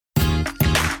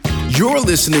You're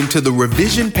listening to the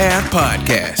Revision Path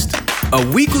Podcast, a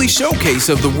weekly showcase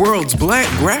of the world's Black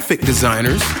graphic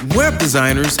designers, web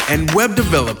designers, and web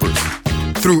developers.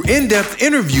 Through in-depth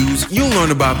interviews, you'll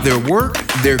learn about their work,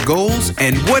 their goals,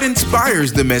 and what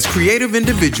inspires them as creative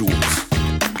individuals.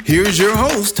 Here's your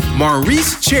host,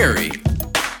 Maurice Cherry.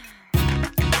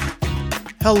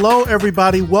 Hello,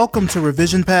 everybody. Welcome to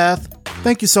Revision Path.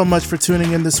 Thank you so much for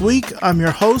tuning in this week. I'm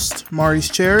your host, Maurice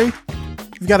Cherry.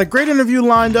 We've got a great interview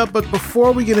lined up, but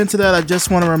before we get into that, I just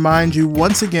want to remind you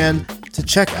once again to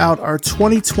check out our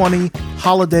 2020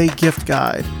 Holiday Gift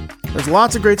Guide. There's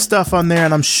lots of great stuff on there,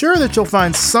 and I'm sure that you'll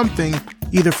find something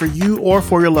either for you or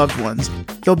for your loved ones.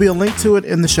 There'll be a link to it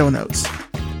in the show notes.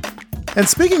 And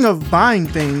speaking of buying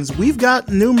things, we've got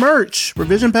new merch.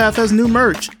 Revision Path has new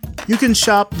merch. You can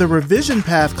shop the Revision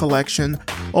Path collection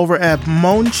over at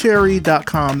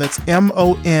moncherry.com. That's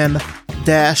MON-cherry.com.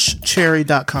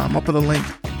 I'll put a link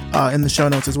in the show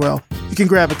notes as well. You can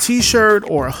grab a t-shirt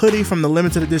or a hoodie from the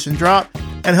limited edition drop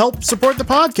and help support the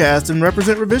podcast and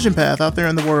represent Revision Path out there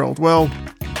in the world. Well,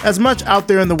 as much out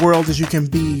there in the world as you can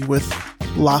be with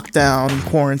lockdown and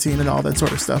quarantine and all that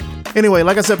sort of stuff. Anyway,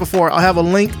 like I said before, I'll have a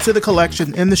link to the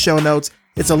collection in the show notes.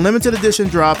 It's a limited edition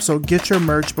drop, so get your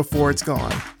merch before it's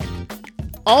gone.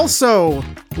 Also,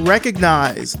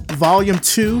 Recognize Volume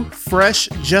 2 Fresh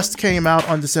just came out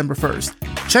on December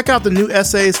 1st. Check out the new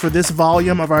essays for this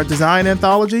volume of our design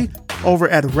anthology over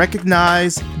at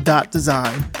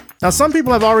recognize.design. Now, some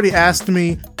people have already asked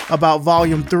me about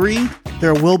Volume 3.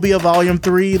 There will be a Volume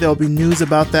 3. There'll be news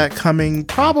about that coming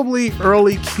probably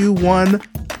early Q1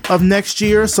 of next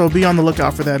year, so be on the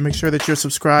lookout for that. Make sure that you're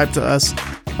subscribed to us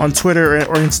on Twitter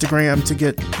or Instagram to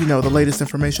get, the latest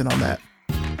information on that.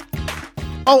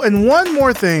 Oh, and one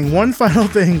final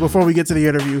thing before we get to the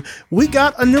interview. We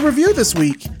got a new review this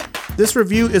week. This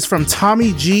review is from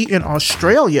Tommy G in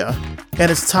Australia, and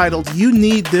it's titled, "You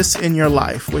Need This in Your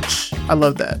Life," which I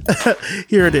love that.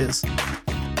 Here it is.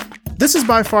 "This is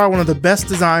by far one of the best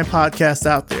design podcasts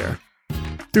out there.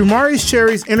 Through Maurice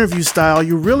Cherry's interview style,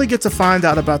 you really get to find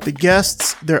out about the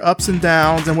guests, their ups and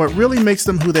downs, and what really makes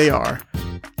them who they are.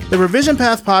 The Revision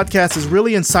Path podcast is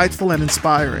really insightful and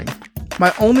inspiring.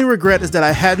 My only regret is that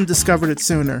I hadn't discovered it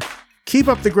sooner. Keep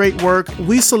up the great work.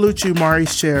 We salute you,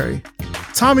 Maurice Cherry."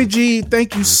 Tommy G,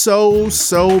 thank you so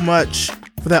much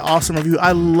for that awesome review.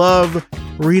 I love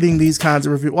reading these kinds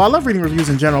of reviews. Well, I love reading reviews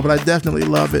in general, but I definitely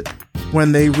love it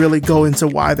when they really go into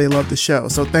why they love the show.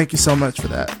 So thank you so much for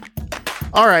that.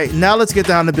 All right, now let's get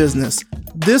down to business.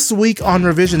 This week on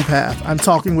Revision Path, I'm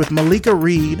talking with Malika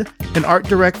Reid, an art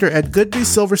director at Goodby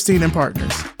Silverstein &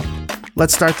 Partners.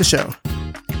 Let's start the show.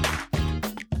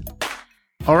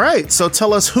 All right, so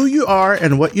tell us who you are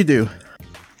and what you do.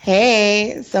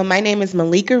 Hey, so my name is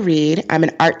Malika Reid. I'm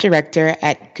an art director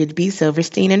at Goodby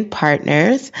Silverstein &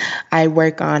 Partners. I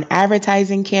work on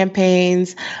advertising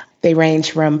campaigns. They range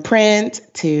from print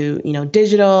to,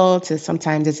 digital, to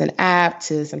sometimes it's an app,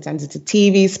 to sometimes it's a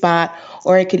TV spot,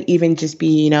 or it could even just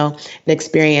be, an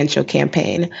experiential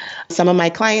campaign. Some of my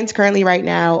clients currently right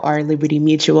now are Liberty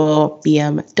Mutual,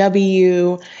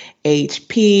 BMW,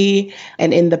 HP,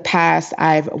 and in the past,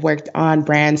 I've worked on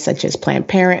brands such as Planned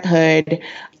Parenthood,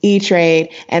 E-Trade,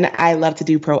 and I love to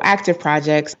do proactive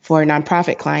projects for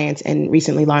nonprofit clients and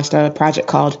recently launched a project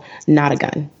called Not a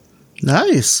Gun.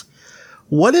 Nice.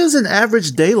 What is an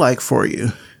average day like for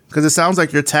you? Because it sounds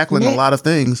like you're tackling a lot of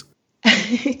things.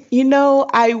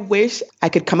 I wish I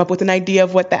could come up with an idea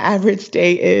of what the average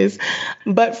day is.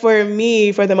 But for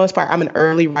me, for the most part, I'm an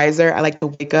early riser. I like to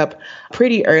wake up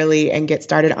pretty early and get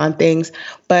started on things.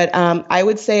 But I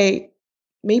would say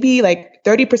maybe like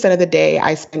 30% of the day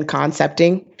I spend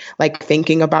concepting, like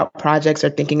thinking about projects or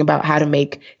thinking about how to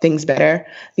make things better.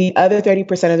 The other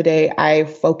 30% of the day I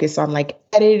focus on like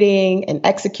editing and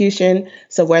execution.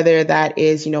 So whether that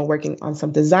is, working on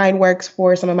some design works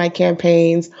for some of my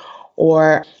campaigns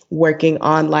or working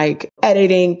on like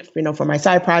editing, for my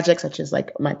side projects, such as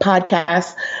like my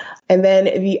podcast. And then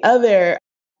the other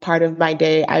part of my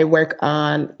day, I work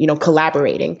on,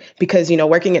 collaborating because,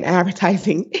 working in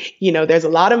advertising, there's a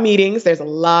lot of meetings, there's a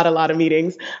lot of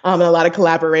meetings, and a lot of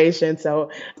collaboration. So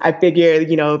I figure,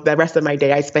 the rest of my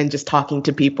day I spend just talking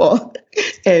to people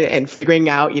and figuring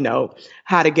out,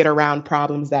 how to get around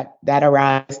problems that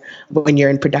arise when you're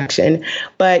in production.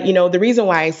 But, the reason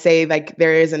why I say like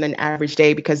there isn't an average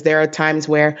day, because there are times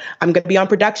where I'm going to be on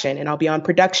production and I'll be on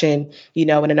production, in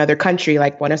another country,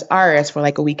 like Buenos Aires for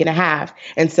like a week and a half.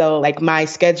 And so like my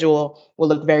schedule will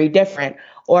look very different.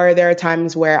 Or there are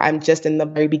times where I'm just in the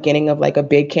very beginning of like a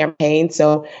big campaign.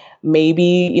 So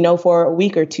maybe, for a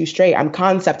week or two straight, I'm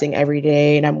concepting every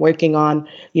day and I'm working on,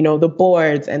 the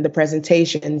boards and the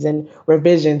presentations and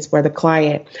revisions for the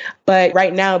client. But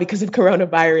right now, because of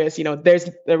coronavirus, there's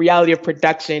the reality of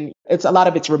production. A lot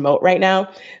of it's remote right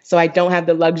now. So I don't have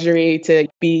the luxury to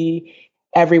be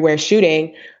everywhere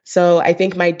shooting. So I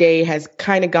think my day has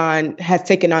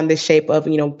taken on this shape of,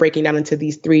 breaking down into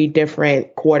these 3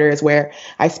 different quarters where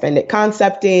I spend it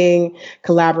concepting,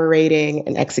 collaborating,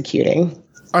 and executing.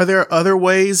 Are there other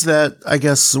ways that I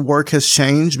guess work has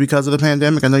changed because of the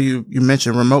pandemic? I know you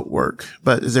mentioned remote work,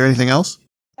 but is there anything else?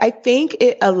 I think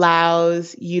it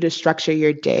allows you to structure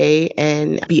your day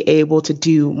and be able to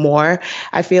do more.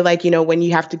 I feel like, when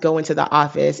you have to go into the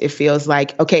office, it feels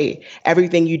like, okay,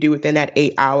 everything you do within that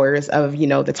 8 hours of,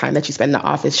 the time that you spend in the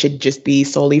office should just be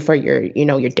solely for your,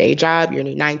 your day job, your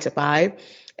 9 to 5.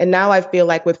 And now I feel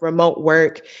like with remote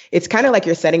work, it's kind of like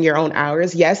you're setting your own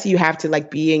hours. Yes, you have to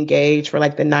be engaged for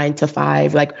the 9 to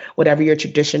 5, whatever your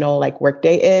traditional work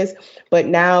day is. But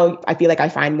now I feel like I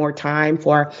find more time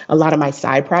for a lot of my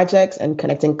side projects and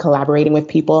collaborating with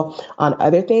people on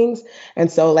other things.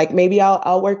 And so maybe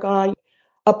I'll work on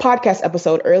a podcast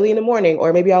episode early in the morning,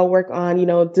 or maybe I'll work on,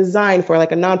 design for a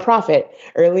nonprofit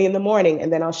early in the morning.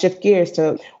 And then I'll shift gears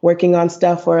to working on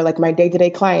stuff for my day-to-day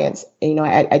clients,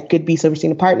 at Good Be Silver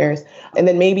Senior Partners. And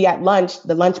then maybe at lunch,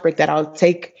 the lunch break that I'll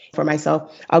take for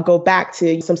myself, I'll go back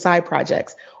to some side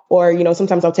projects. Or,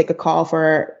 sometimes I'll take a call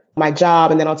for my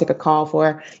job and then I'll take a call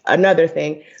for another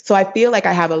thing. So I feel like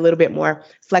I have a little bit more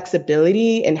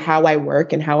flexibility in how I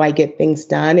work and how I get things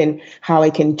done and how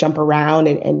I can jump around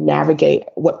and navigate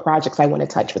what projects I want to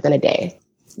touch within a day.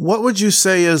 What would you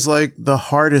say is the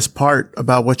hardest part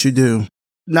about what you do?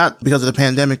 Not because of the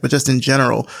pandemic, but just in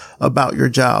general about your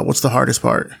job. What's the hardest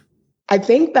part? I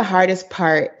think the hardest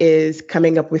part is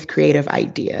coming up with creative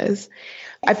ideas.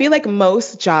 I feel like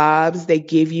most jobs, they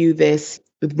give you this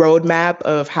roadmap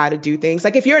of how to do things.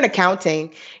 If you're in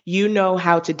accounting, you know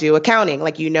how to do accounting.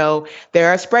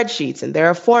 There are spreadsheets and there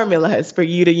are formulas for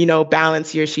you to,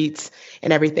 balance your sheets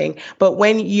and everything. But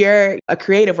when you're a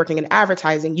creative working in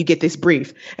advertising, you get this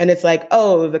brief and it's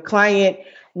oh, the client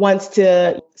wants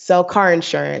to sell car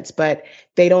insurance, but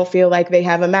they don't feel like they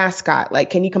have a mascot.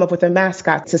 Can you come up with a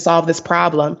mascot to solve this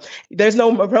problem? There's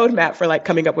no roadmap for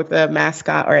coming up with a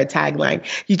mascot or a tagline.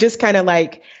 You just kind of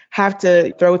have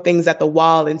to throw things at the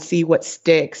wall and see what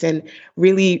sticks and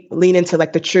really lean into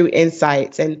the true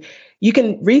insights. And you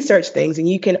can research things and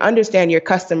you can understand your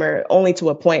customer only to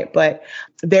a point, but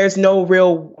there's no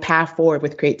real path forward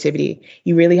with creativity.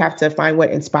 You really have to find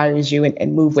what inspires you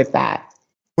and move with that.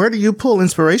 Where do you pull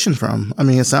inspiration from? I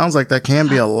mean, it sounds like that can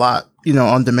be a lot,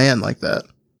 on demand like that.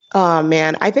 Oh,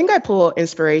 man, I think I pull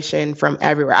inspiration from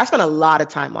everywhere. I spend a lot of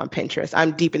time on Pinterest.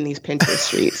 I'm deep in these Pinterest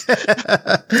streets.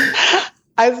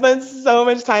 I spend so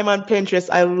much time on Pinterest.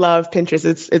 I love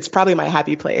Pinterest. It's probably my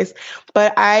happy place.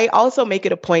 But I also make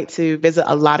it a point to visit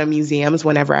a lot of museums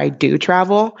whenever I do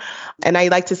travel. And I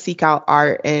like to seek out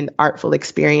art and artful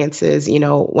experiences,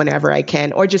 whenever I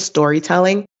can, or just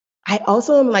storytelling. I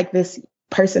also am this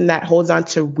person that holds on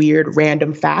to weird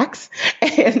random facts.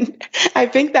 And I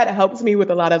think that helps me with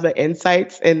a lot of the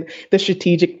insights and the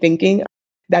strategic thinking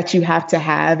that you have to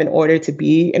have in order to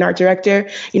be an art director.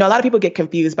 A lot of people get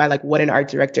confused by what an art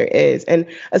director is. And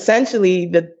essentially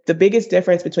the biggest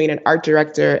difference between an art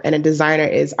director and a designer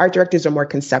is art directors are more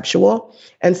conceptual.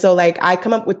 And so I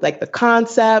come up with the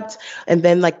concept and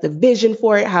then the vision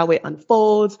for it, how it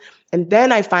unfolds. And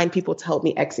then I find people to help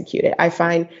me execute it. I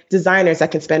find designers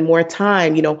that can spend more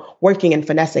time, working and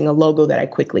finessing a logo that I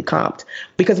quickly comped,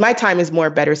 because my time is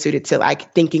better suited to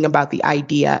thinking about the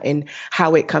idea and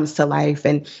how it comes to life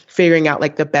and figuring out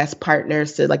the best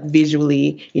partners to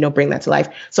visually, bring that to life.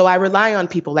 So I rely on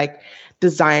people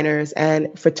designers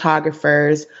and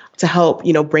photographers to help,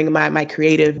 bring my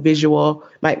creative visual,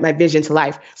 my vision to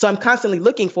life. So I'm constantly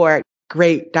looking for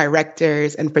great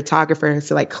directors and photographers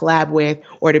to collab with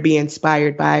or to be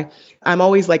inspired by. I'm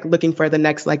always looking for the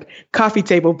next coffee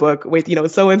table book with,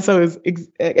 so-and-so's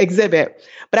exhibit.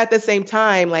 But at the same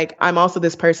time, I'm also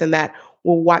this person that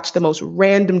will watch the most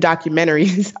random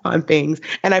documentaries on things.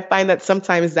 And I find that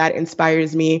sometimes that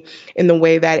inspires me in the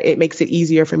way that it makes it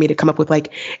easier for me to come up with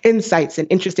insights and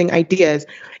interesting ideas.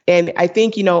 And I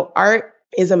think, art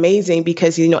is amazing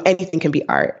because, anything can be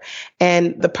art.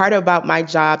 And the part about my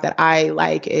job that I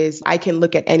like is I can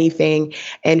look at anything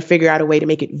and figure out a way to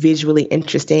make it visually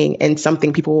interesting and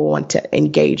something people will want to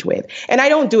engage with. And I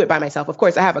don't do it by myself. Of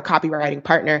course, I have a copywriting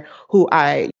partner who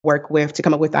I work with to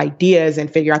come up with ideas and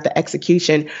figure out the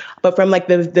execution. But from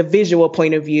the visual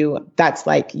point of view, that's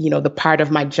the part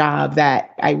of my job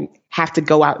that I have to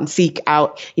go out and seek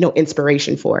out,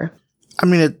 inspiration for. I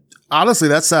mean, Honestly,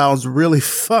 that sounds really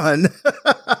fun.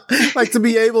 Like to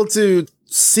be able to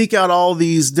seek out all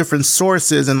these different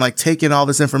sources and like take in all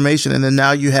this information. And then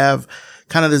now you have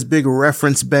kind of this big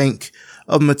reference bank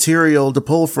of material to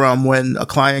pull from when a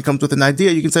client comes with an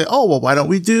idea. You can say, oh, well, why don't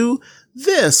we do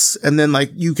this? And then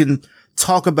like you can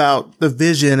talk about the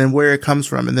vision and where it comes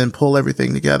from and then pull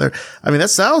everything together. I mean, that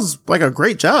sounds like a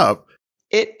great job.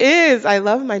 It is. I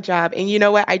love my job. And you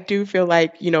know what? I do feel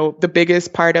like, the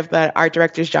biggest part of the art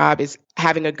director's job is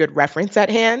having a good reference at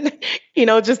hand,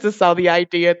 just to sell the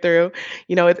idea through.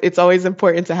 It's always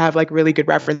important to have like really good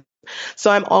reference. So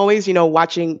I'm always,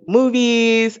 watching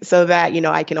movies so that,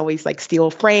 I can always like steal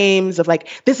frames of like,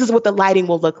 this is what the lighting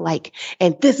will look like.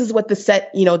 And this is what the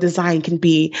set, design can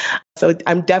be. So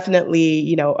I'm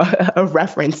definitely, a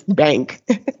reference bank.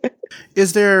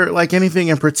 Is there like anything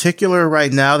in particular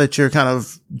right now that you're kind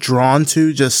of drawn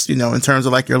to just, in terms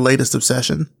of like your latest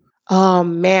obsession? Oh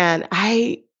man,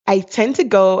 I tend to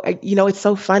go, it's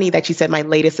so funny that you said my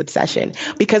latest obsession,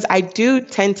 because I do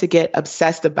tend to get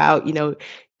obsessed about,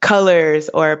 colors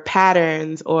or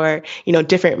patterns or,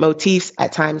 different motifs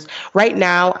at times. Right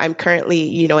now, I'm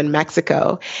currently, in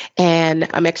Mexico, and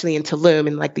I'm actually in Tulum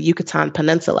in like the Yucatan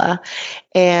Peninsula.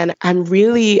 And I'm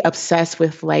really obsessed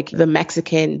with like the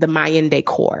Mayan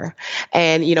decor.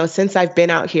 And, since I've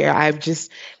been out here, I've just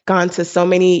gone to so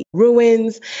many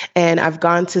ruins and I've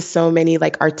gone to so many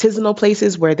like artisanal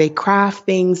places where they craft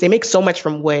things. They make so much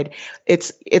from wood.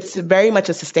 It's very much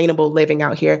a sustainable living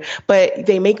out here, but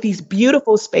they make these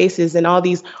beautiful spaces and all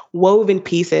these woven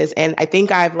pieces. And I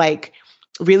think I've like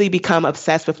really become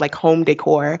obsessed with like home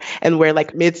decor and where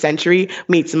like mid-century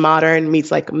meets modern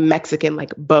meets like Mexican, like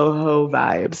boho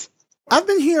vibes. I've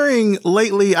been hearing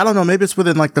lately, I don't know, maybe it's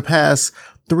within like the past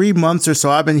 3 months or so,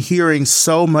 I've been hearing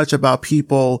so much about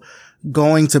people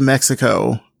going to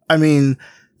Mexico. I mean,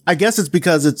 I guess it's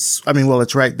because it's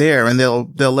right there and they'll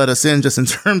let us in just in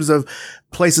terms of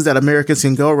places that Americans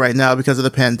can go right now because of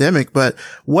the pandemic. But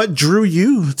what drew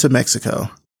you to Mexico?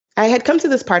 I had come to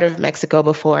this part of Mexico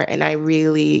before and I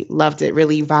really loved it,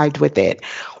 really vibed with it.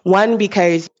 One,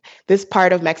 because this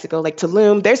part of Mexico, like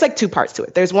Tulum, there's like two parts to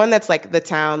it. There's one that's like the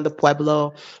town, the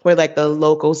pueblo, where like the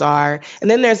locals are. And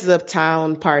then there's the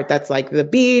town part that's like the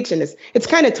beach and it's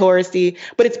kind of touristy,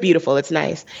 but it's beautiful. It's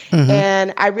nice. Mm-hmm.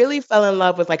 And I really fell in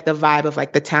love with like the vibe of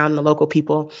like the town, the local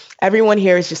people. Everyone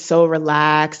here is just so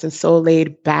relaxed and so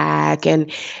laid back.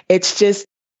 And it's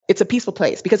a peaceful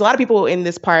place because a lot of people in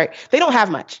this part, they don't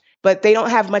have much. But they don't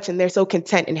have much and they're so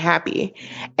content and happy.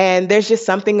 And there's just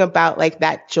something about like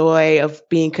that joy of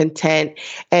being content.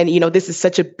 And, this is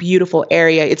such a beautiful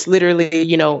area. It's literally,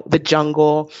 the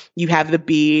jungle. You have the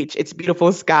beach. It's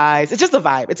beautiful skies. It's just a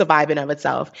vibe. It's a vibe in of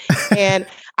itself. And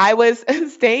I was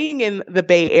staying in the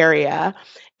Bay Area.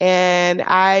 And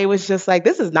I was just like,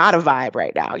 this is not a vibe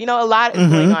right now. A lot is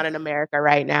going on in America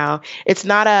right now. It's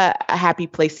not a happy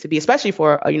place to be, especially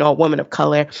for, a woman of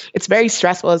color. It's very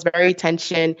stressful. It's very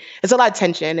tension. It's a lot of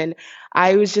tension. And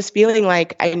I was just feeling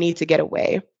like I need to get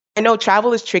away. I know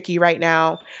travel is tricky right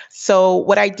now. So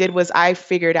what I did was I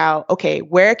figured out, okay,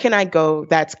 where can I go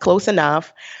that's close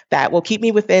enough that will keep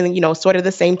me within, sort of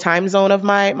the same time zone of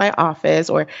my office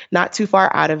or not too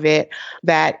far out of it,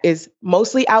 that is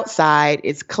mostly outside,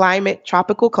 is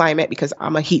tropical climate, because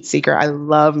I'm a heat seeker. I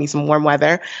love me some warm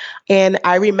weather. And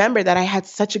I remember that I had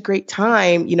such a great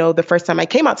time, the first time I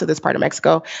came out to this part of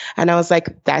Mexico, and I was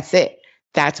like, that's it.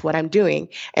 That's what I'm doing.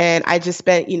 And I just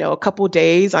spent, a couple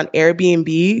days on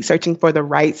Airbnb searching for the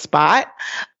right spot.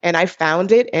 And I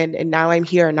found it. And now I'm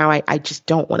here. And now I just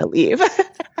don't want to leave.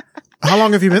 How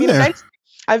long have you been there?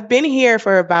 I've been here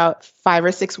for about 5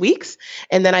 or 6 weeks.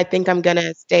 And then I think I'm going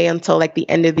to stay until like the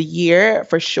end of the year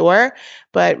for sure.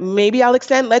 But maybe I'll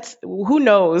extend. Who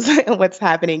knows what's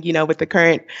happening, with the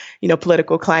current,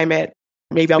 political climate.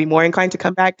 Maybe I'll be more inclined to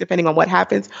come back depending on what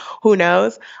happens. Who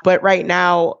knows? But right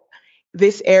now,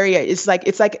 this area is like,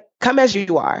 it's like, come as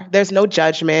you are. There's no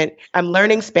judgment. I'm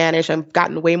learning Spanish. I've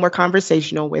gotten way more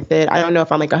conversational with it. I don't know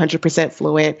if I'm like 100%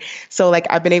 fluent. So like,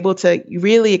 I've been able to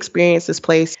really experience this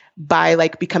place by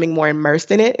like becoming more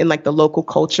immersed in it, in like the local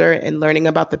culture and learning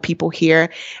about the people here.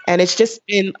 And it's just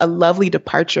been a lovely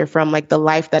departure from like the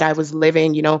life that I was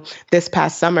living, this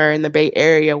past summer in the Bay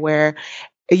Area, where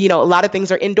a lot of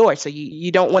things are indoors. So you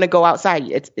don't want to go outside.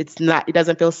 It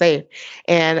doesn't feel safe.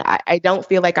 And I don't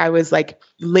feel like I was like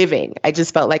living. I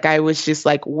just felt like I was just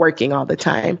like working all the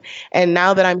time. And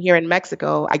now that I'm here in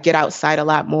Mexico, I get outside a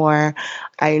lot more.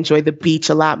 I enjoy the beach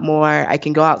a lot more. I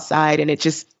can go outside and it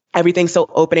just Everything's so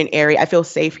open and airy. I feel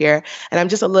safe here. And I'm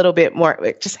just a little bit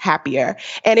more just happier.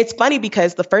 And it's funny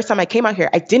because the first time I came out here,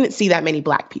 I didn't see that many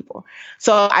Black people.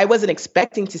 So I wasn't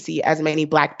expecting to see as many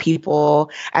Black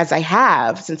people as I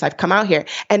have since I've come out here.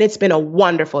 And it's been a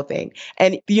wonderful thing.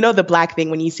 And you know, the Black thing,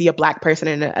 when you see a Black person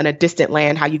in a distant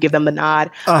land, how you give them the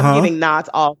nod. I'm giving nods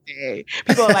all day.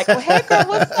 People are like, oh, hey girl,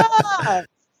 what's up?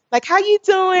 Like, how you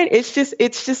doing? It's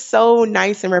just so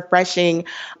nice and refreshing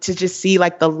to just see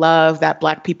like the love that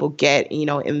Black people get, you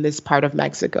know, in this part of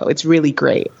Mexico. It's really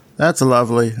great. That's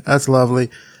lovely. That's lovely.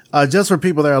 Just for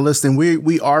people that are listening,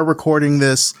 we are recording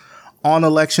this on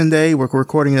election day. We're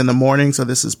recording in the morning. So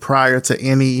this is prior to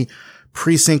any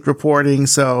precinct reporting.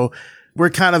 So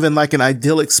we're kind of in like an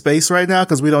idyllic space right now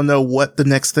because we don't know what the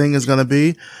next thing is going to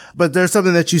be. But there's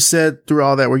something that you said through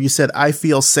all that where you said, I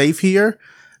feel safe here.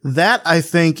 That I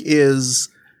think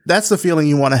that's the feeling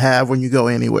you want to have when you go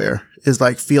anywhere, is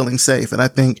like feeling safe. And I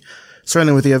think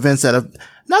certainly with the events that have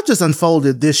not just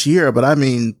unfolded this year, but I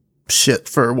mean, shit,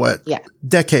 for what? Yeah.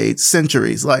 Decades,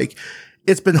 centuries. Like,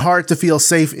 it's been hard to feel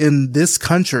safe in this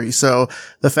country. So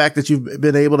the fact that you've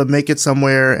been able to make it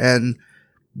somewhere and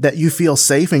that you feel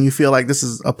safe and you feel like this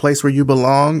is a place where you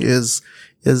belong is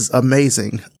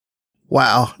amazing.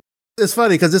 Wow. It's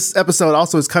funny because this episode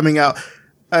also is coming out.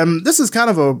 This is kind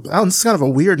of a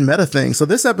weird meta thing. So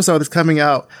this episode is coming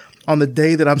out on the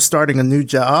day that I'm starting a new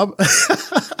job.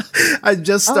 I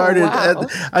just started,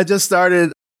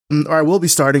 or I will be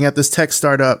starting at this tech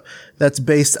startup that's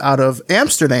based out of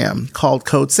Amsterdam called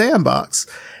Code Sandbox.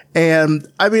 And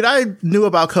I mean, I knew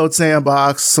about Code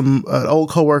Sandbox. An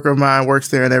old coworker of mine works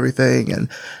there and everything. And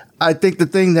I think the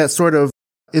thing that sort of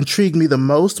intrigued me the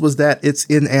most was that it's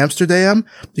in Amsterdam,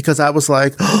 because I was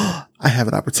like, oh, I have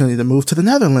an opportunity to move to the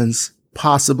Netherlands.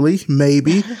 Possibly,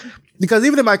 maybe. Because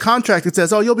even in my contract, it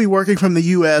says, oh, you'll be working from the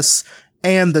US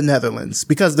and the Netherlands,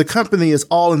 because the company is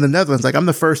all in the Netherlands. Like, I'm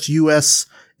the first US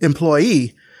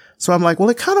employee. So I'm like, well,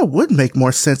 it kind of would make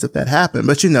more sense if that happened.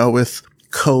 But, you know, with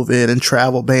COVID and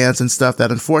travel bans and stuff,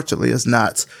 that unfortunately is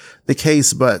not the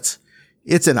case, but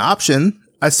it's an option.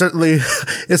 It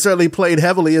certainly played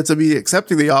heavily into me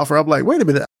accepting the offer. I'm like, wait a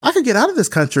minute, I could get out of this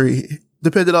country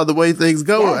depending on the way things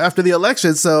go after the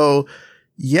election. So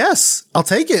yes, I'll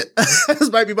take it.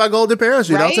 This might be my golden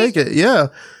parachute. Right? I'll take it. Yeah.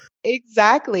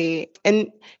 Exactly. And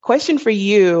question for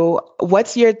you,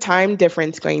 what's your time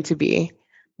difference going to be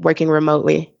working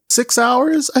remotely? 6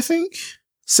 hours, I think.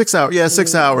 6 hours. Yeah,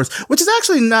 6 hours, which is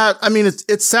actually not, I mean,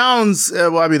 it sounds,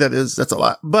 well, I mean, that's a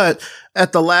lot. But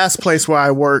at the last place where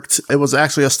I worked, it was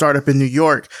actually a startup in New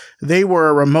York. They were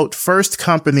a remote first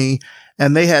company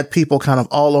and they had people kind of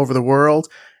all over the world.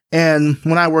 And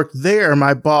when I worked there,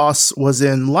 my boss was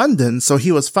in London, so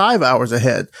he was 5 hours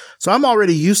ahead. So I'm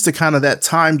already used to kind of that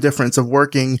time difference of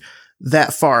working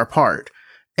that far apart.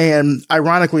 And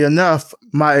ironically enough,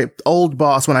 my old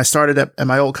boss, when I started at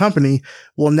my old company,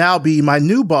 will now be my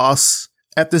new boss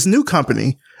at this new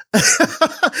company.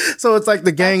 So it's like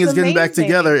the gang is getting back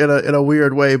together in a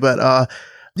weird way. But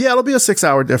yeah, it'll be a 6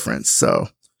 hour difference. So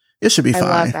it should be fine.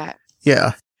 I love that.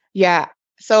 Yeah. Yeah.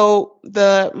 So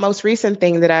the most recent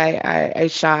thing that I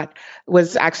shot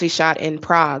was actually shot in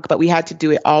Prague, but we had to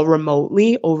do it all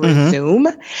remotely over Zoom.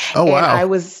 Oh, wow. And I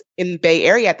was in Bay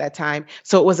Area at that time.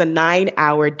 So it was a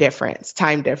 9-hour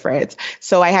time difference.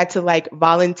 So I had to like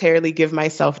voluntarily give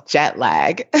myself jet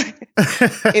lag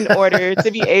in order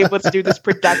to be able to do this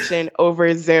production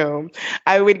over Zoom.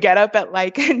 I would get up at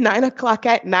like 9:00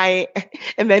 at night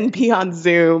and then be on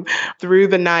Zoom through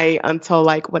the night until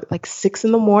like 6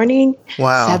 in the morning,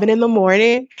 wow, 7 in the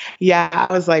morning. Yeah.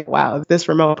 I was like, wow, this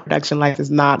remote production life is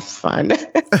not fun.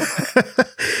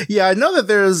 Yeah, I know that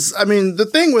the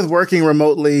thing with working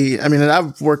remotely, and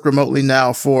I've worked remotely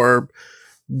now for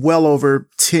well over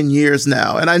 10 years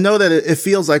now. And I know that it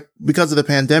feels like because of the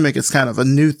pandemic, it's kind of a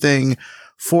new thing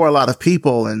for a lot of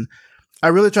people. And I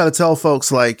really try to tell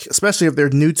folks, like, especially if they're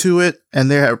new to it and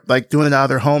they're like doing it out of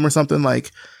their home or something,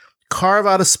 like carve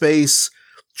out a space,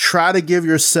 try to give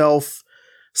yourself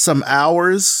some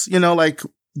hours, like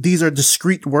these are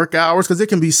discrete work hours, because it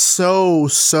can be so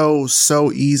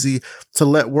easy to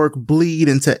let work bleed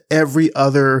into every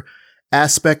other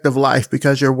aspect of life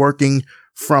because you're working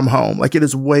from home. Like, it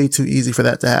is way too easy for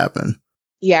that to happen.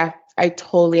 Yeah, I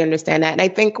totally understand that. And I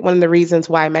think one of the reasons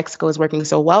why Mexico is working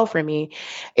so well for me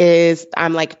is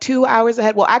I'm like 2 hours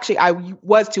ahead. Well, actually, I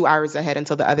was 2 hours ahead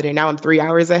until the other day. Now I'm 3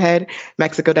 hours ahead.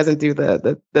 Mexico doesn't do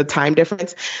the time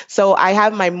difference. So I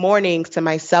have my mornings to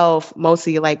myself,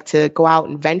 mostly like to go out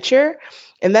and venture.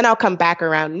 And then I'll come back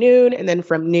around noon. And then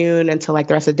from noon until like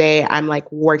the rest of the day, I'm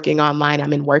like working online.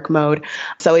 I'm in work mode.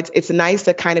 So it's nice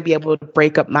to kind of be able to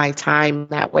break up my time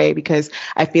that way, because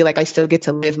I feel like I still get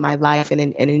to live my life and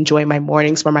enjoy my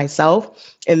mornings for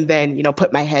myself. And then,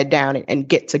 put my head down and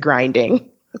get to grinding.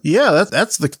 Yeah,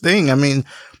 that's the thing. I mean,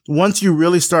 once you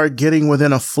really start getting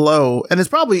within a flow, and it's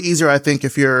probably easier, I think,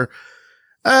 if you're,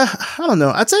 I don't know.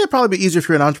 I'd say it'd probably be easier if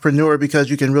you're an entrepreneur because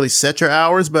you can really set your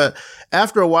hours. But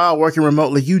after a while working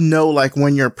remotely, like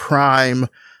when your prime,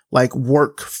 like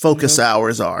work focus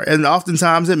hours are. And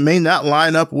oftentimes it may not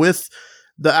line up with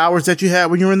the hours that you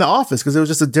had when you were in the office because it was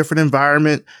just a different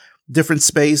environment, different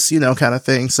space, kind of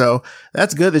thing. So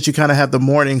that's good that you kind of have the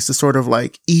mornings to sort of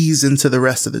like ease into the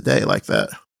rest of the day like that.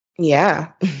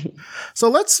 Yeah. So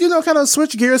let's, kind of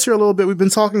switch gears here a little bit. We've been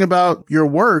talking about your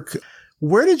work.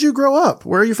 Where did you grow up?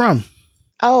 Where are you from?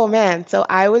 Oh, man. So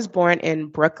I was born in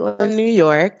Brooklyn, New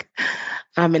York.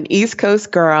 I'm an East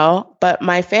Coast girl, but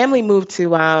my family moved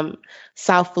to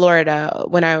South Florida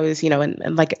when I was,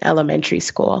 in like elementary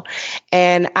school.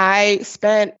 And I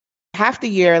spent half the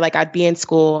year, like I'd be in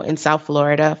school in South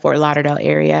Florida, Fort Lauderdale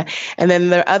area. And then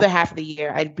the other half of the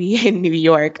year, I'd be in New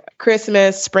York,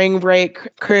 Christmas, spring break,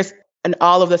 and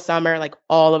all of the summer, like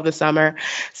all of the summer.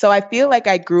 So I feel like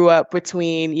I grew up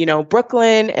between,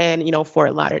 Brooklyn and,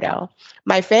 Fort Lauderdale.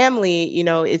 My family,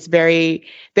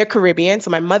 they're Caribbean.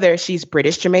 So my mother, she's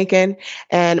British Jamaican.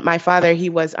 And my father, he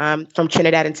was from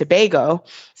Trinidad and Tobago.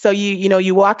 So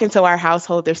you walk into our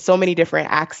household, there's so many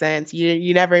different accents.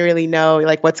 You never really know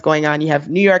like what's going on. You have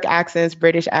New York accents,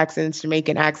 British accents,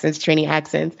 Jamaican accents, Trini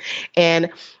accents. And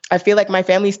I feel like my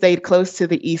family stayed close to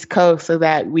the East Coast so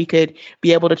that we could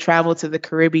be able to travel to the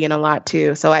Caribbean a lot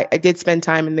too. So I did spend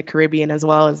time in the Caribbean as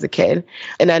well as a kid.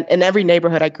 And then in every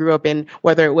neighborhood I grew up in,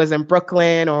 whether it was in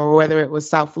Brooklyn or whether it was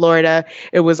South Florida,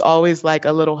 it was always like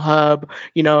a little hub,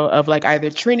 of like either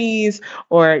Trinis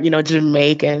or,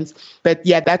 Jamaicans. But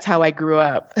yeah, that's how I grew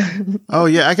up. Oh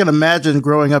yeah, I can imagine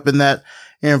growing up in that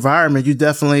environment. You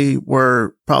definitely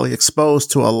were probably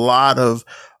exposed to a lot of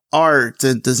art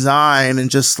and design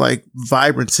and just like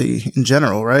vibrancy in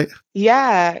general, right?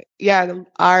 Yeah.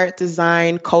 Art,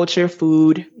 design, culture,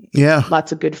 food. Yeah.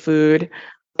 Lots of good food.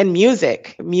 And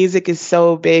music. Music is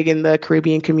so big in the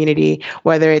Caribbean community,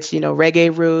 whether it's,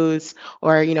 reggae roots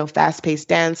or, fast-paced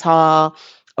dance hall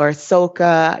or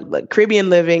soca. Like, Caribbean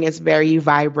living is very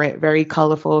vibrant, very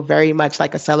colorful, very much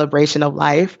like a celebration of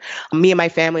life. Me and my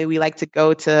family, we like to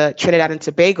go to Trinidad and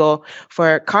Tobago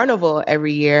for Carnival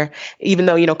every year. Even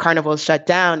though, Carnival is shut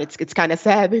down, it's kind of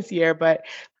sad this year, but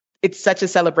it's such a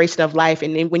celebration of life.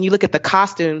 And when you look at the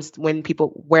costumes, when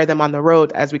people wear them on the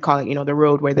road, as we call it, the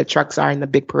road where the trucks are and the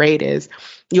big parade is,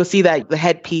 you'll see that the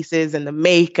headpieces and the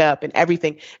makeup and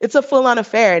everything, it's a full on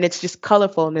affair and it's just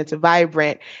colorful and it's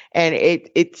vibrant. And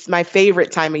it's my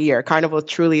favorite time of year. Carnival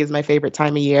truly is my favorite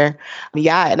time of year.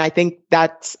 Yeah. And I think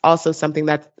that's also something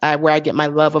that's where I get my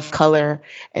love of color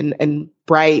and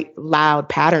bright, loud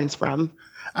patterns from.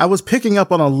 I was picking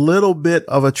up on a little bit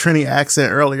of a Trini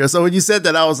accent earlier. So when you said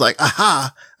that, I was like,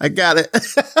 aha, I got it.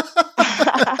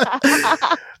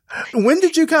 When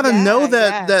did you kind of know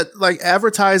that like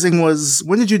advertising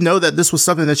when did you know that this was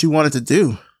something that you wanted to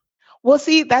do? Well,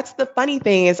 see, that's the funny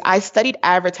thing is I studied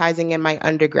advertising in my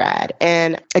undergrad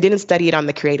and I didn't study it on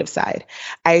the creative side.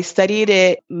 I studied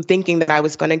it thinking that I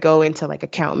was going to go into like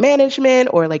account management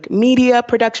or like media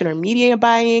production or media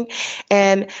buying.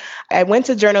 And I went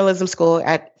to journalism school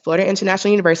at Florida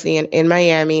International University in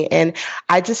Miami. And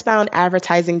I just found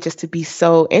advertising just to be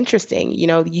so interesting.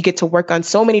 You get to work on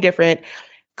so many different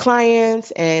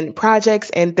clients and projects,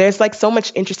 and there's like so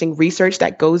much interesting research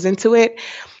that goes into it.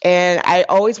 And I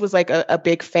always was like a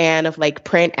big fan of like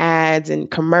print ads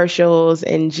and commercials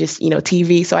and just,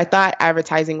 TV. So I thought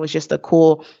advertising was just a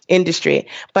cool industry.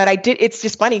 But it's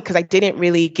just funny because I didn't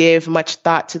really give much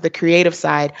thought to the creative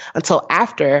side until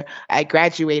after I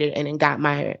graduated and got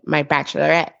my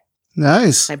bachelorette.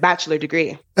 Nice. My bachelor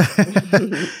degree.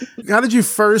 How did you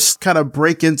first kind of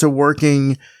break into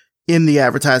working in the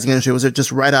advertising industry? Was it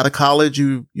just right out of college?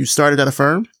 You started at a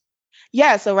firm?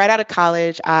 Yeah. So right out of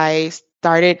college, I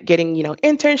started getting,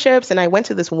 internships, and I went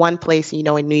to this one place, in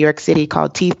New York City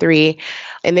called T3,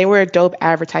 and they were a dope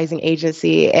advertising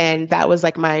agency. And that was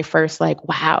like my first, like,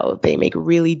 wow, they make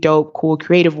really dope, cool,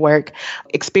 creative work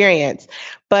experience.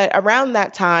 But around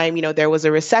that time, there was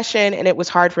a recession and it was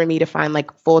hard for me to find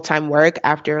like full-time work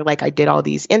after like I did all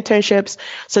these internships.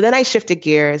 So then I shifted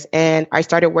gears and I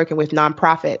started working with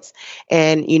nonprofits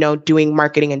and, doing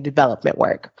marketing and development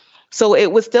work. So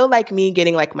it was still like me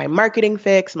getting like my marketing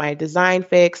fix, my design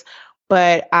fix,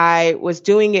 but I was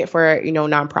doing it for,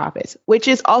 nonprofits, which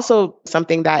is also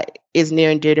something that is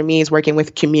near and dear to me, is working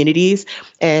with communities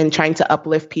and trying to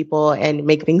uplift people and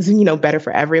make things, better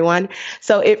for everyone.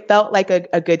 So it felt like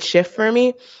a good shift for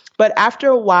me. But after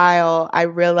a while, I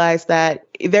realized that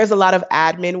there's a lot of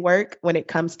admin work when it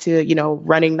comes to,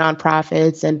 running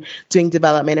nonprofits and doing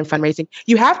development and fundraising.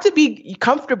 You have to be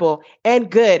comfortable and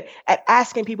good at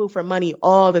asking people for money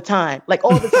all the time, like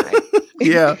all the time.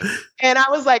 Yeah. And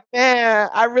I was like, man,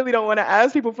 I really don't want to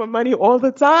ask people for money all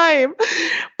the time.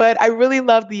 But I really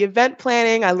loved the event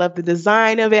planning. I loved the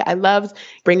design of it. I loved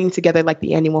bringing together like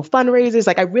the annual fundraisers.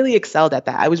 Like I really excelled at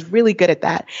that. I was really good at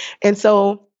that. And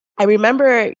so I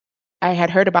remember I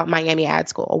had heard about Miami Ad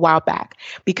School a while back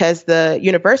because the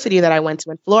university that I went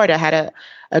to in Florida had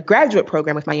a graduate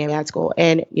program with Miami Ad School.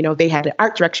 And, they had an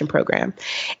art direction program.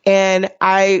 And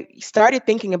I started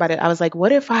thinking about it. I was like,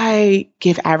 what if I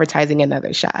give advertising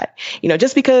another shot?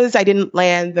 Just because I didn't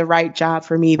land the right job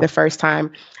for me the first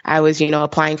time I was,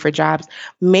 applying for jobs,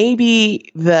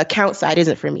 maybe the account side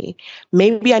isn't for me.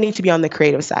 Maybe I need to be on the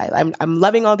creative side. I'm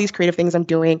loving all these creative things I'm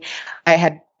doing. I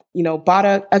had bought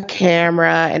a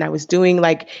camera and I was doing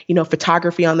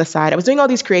photography on the side. I was doing all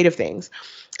these creative things.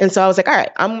 And so I was like, all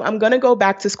right, I'm going to go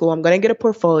back to school. I'm going to get a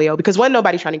portfolio because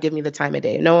nobody trying to give me the time of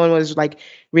day. No one was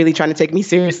really trying to take me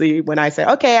seriously when I said,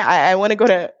 okay, I want to go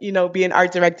to, be an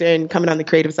art director and coming on the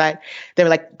creative side. They were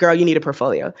like, girl, you need a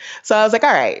portfolio. So I was like,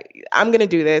 all right, I'm going to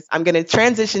do this. I'm going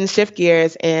to shift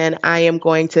gears, and I am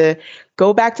going to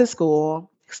go back to school,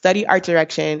 study art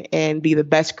direction, and be the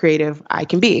best creative I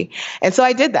can be. And so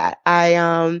I did that.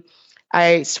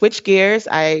 I switched gears.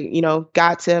 I,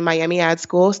 got to Miami Ad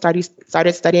School,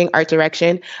 started studying art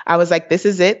direction. I was like, this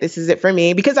is it. This is it for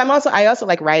me. Because I also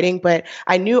like writing, but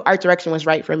I knew art direction was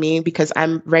right for me because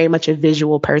I'm very much a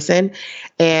visual person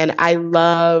and I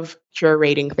love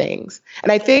curating things.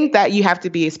 And I think that you have to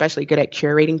be especially good at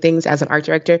curating things as an art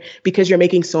director because you're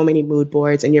making so many mood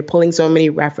boards and you're pulling so many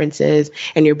references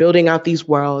and you're building out these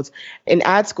worlds. In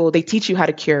ad school, they teach you how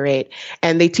to curate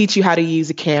and they teach you how to use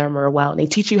a camera well, and they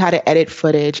teach you how to edit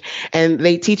footage and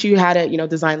they teach you how to,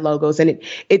 design logos. And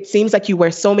it seems like you wear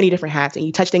so many different hats and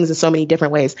you touch things in so many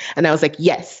different ways. And I was like,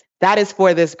 yes, that is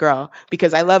for this girl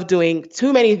because I love doing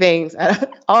too many things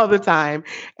all the time.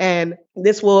 And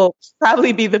this will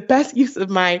probably be the best use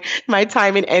of my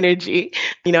time and energy,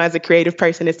 as a creative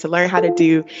person, is to learn how to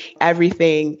do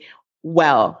everything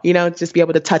well, just be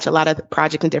able to touch a lot of the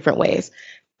projects in different ways.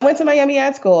 I went to Miami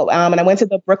Ad School and I went to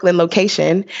the Brooklyn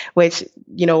location, which,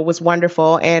 was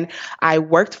wonderful. And I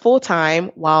worked full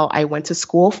time while I went to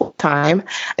school full time.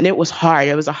 And it was hard.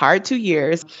 It was a hard 2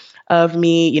 years of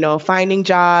me, finding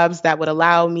jobs that would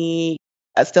allow me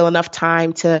still enough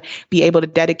time to be able to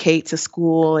dedicate to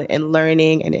school and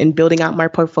learning and building out my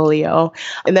portfolio.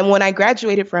 And then when I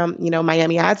graduated from,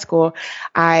 Miami Ad School,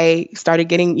 I started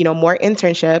getting, more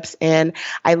internships, and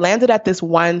I landed at this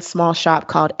one small shop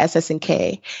called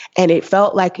SS&K. And it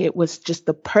felt like it was just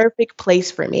the perfect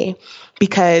place for me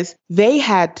because they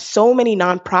had so many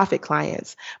nonprofit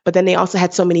clients, but then they also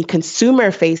had so many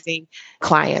consumer facing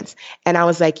clients. And I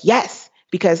was like, yes,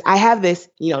 because I have this,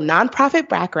 nonprofit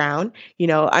background,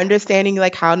 understanding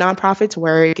like how nonprofits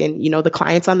work and, the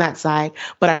clients on that side.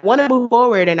 But I want to move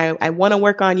forward and I want to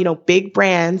work on, big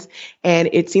brands. And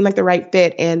it seemed like the right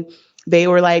fit. And they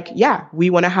were like, yeah, we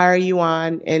want to hire you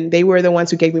on. And they were the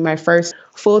ones who gave me my first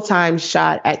full-time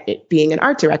shot at it being an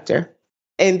art director.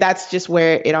 And that's just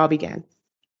where it all began.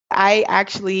 I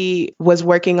actually was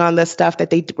working on the stuff that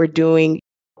they were doing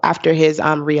after his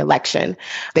re-election.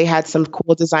 They had some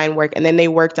cool design work, and then they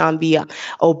worked on the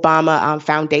Obama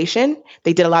Foundation.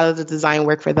 They did a lot of the design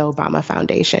work for the Obama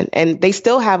Foundation, and they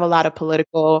still have a lot of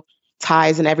political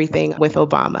ties and everything with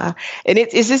Obama. And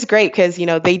it's just great because,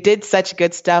 they did such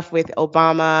good stuff with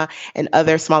Obama and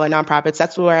other smaller nonprofits.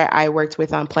 That's where I worked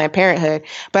with Planned Parenthood.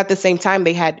 But at the same time,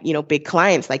 they had, big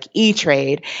clients like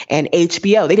E-Trade and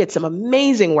HBO. They did some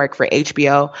amazing work for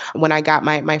HBO when I got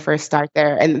my first start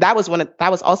there. And that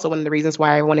was also one of the reasons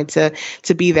why I wanted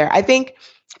to be there. I think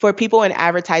for people in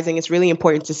advertising, it's really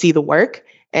important to see the work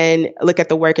and look at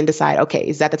the work and decide, okay,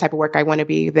 is that the type of work I want to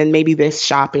be? Then maybe this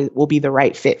shop will be the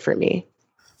right fit for me.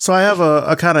 So I have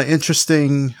a kind of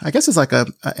interesting, I guess it's like a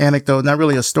anecdote, not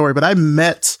really a story, but I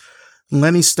met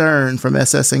Lenny Stern from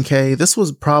SS&K. This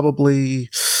was probably,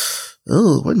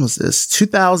 when was this?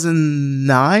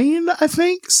 2009, I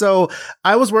think. So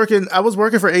I was working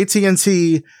for AT&T in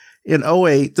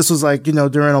 2008. This was like, during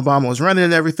Obama was running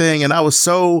and everything. And I was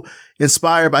so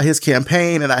inspired by his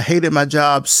campaign and I hated my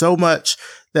job so much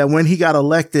that when he got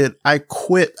elected, I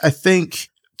quit, I think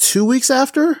 2 weeks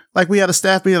after, like we had a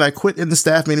staff meeting, I quit in the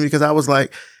staff meeting because I was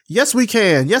like, yes, we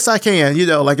can. Yes, I can. You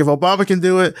know, like if Obama can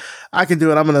do it, I can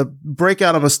do it. I'm going to break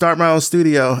out. I'm going to start my own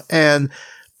studio. And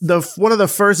one of the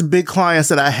first big clients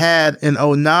that I had in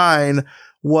 '09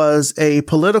 was a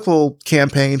political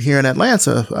campaign here in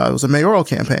Atlanta. It was a mayoral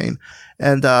campaign.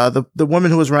 And the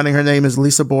woman who was running, her name is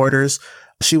Lisa Borders.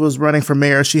 She was running for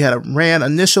mayor. She ran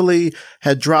initially,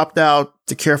 had dropped out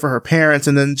to care for her parents,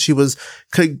 and then she was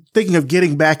thinking of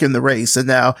getting back in the race. And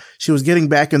now she was getting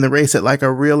back in the race at like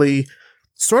a really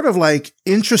sort of like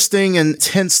interesting and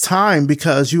tense time,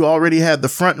 because you already had the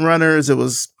front runners. It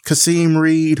was Kasim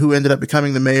Reid, who ended up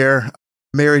becoming the mayor,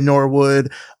 Mary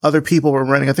Norwood, other people were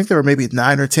running. I think there were maybe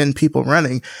 9 or 10 people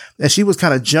running, and she was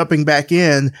kind of jumping back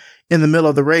in the middle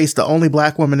of the race, the only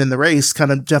Black woman in the race,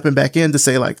 kind of jumping back in to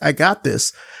say like, I got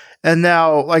this. And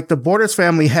now like the Borders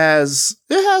family has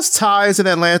ties in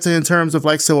Atlanta in terms of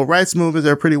like civil rights movement.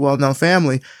 They're a pretty well-known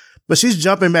family, but she's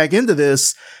jumping back into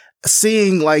this,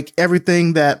 seeing like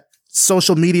everything that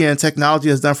social media and technology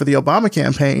has done for the Obama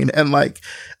campaign. And like,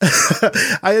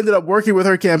 I ended up working with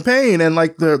her campaign, and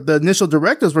like the initial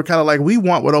directives were kind of like, we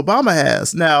want what Obama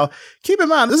has. Now, keep in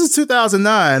mind, this is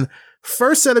 2009,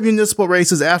 first set of municipal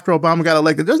races after Obama got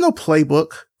elected. There's no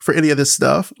playbook for any of this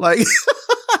stuff. Like,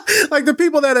 like the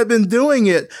people that have been doing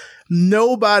it,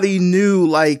 nobody knew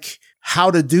like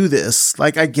how to do this.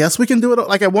 Like, I guess we can do it.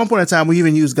 Like at one point in time, we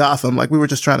even used Gotham. Like we were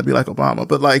just trying to be like Obama,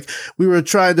 but like we were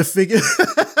trying to figure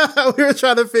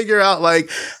out like,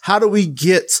 how do we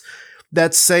get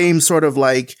that same sort of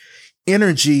like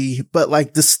energy, but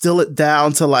like distill it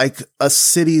down to like a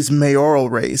city's mayoral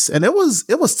race. And it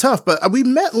was tough, but we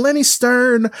met Lenny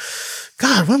Stern.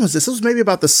 God, when was this? It was maybe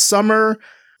about the summer,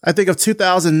 I think, of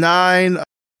 2009.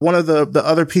 One of the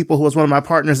other people who was one of my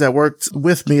partners that worked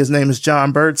with me, his name is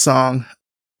John Birdsong,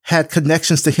 had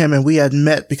connections to him, and we had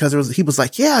met because he was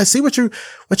like, yeah, I see what you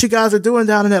guys are doing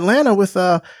down in Atlanta with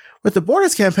the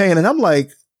Borders campaign. And I'm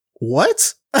like,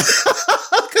 what?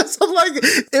 Cause I'm like,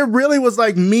 it really was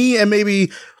like me and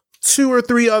maybe 2 or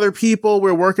 3 other people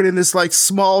were working in this like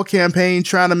small campaign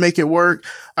trying to make it work.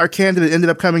 Our candidate ended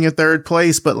up coming in 3rd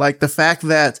place, but like the fact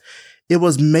that it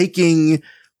was making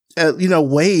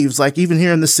waves, like even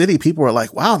here in the city, people were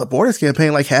like, wow, the Borders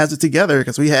campaign like has it together,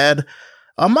 because we had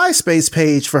a MySpace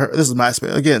page for her. This is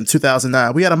MySpace, again,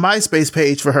 2009. We had a MySpace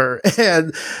page for her,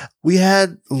 and we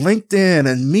had LinkedIn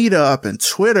and Meetup and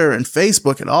Twitter and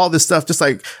Facebook and all this stuff. Just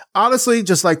like, honestly,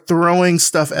 just like throwing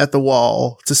stuff at the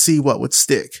wall to see what would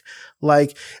stick.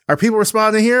 Like, are people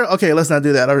responding here? Okay, let's not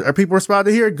do that. Are people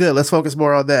responding here? Good. Let's focus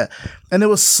more on that. And it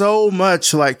was so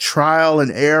much like trial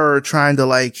and error trying to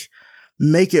like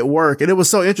make it work. And it was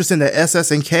so interesting that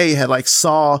SS&K had like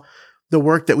saw the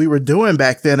work that we were doing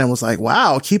back then and was like,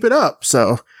 wow, keep it up.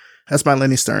 So that's my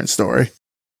Lenny Stern story.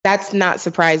 That's not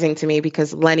surprising to me,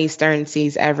 because Lenny Stern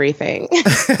sees everything.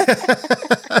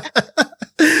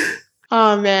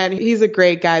 Oh man, he's a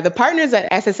great guy. The partners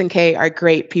at SS&K are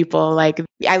great people. Like,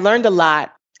 I learned a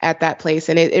lot at that place,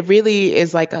 and it really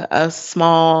is like a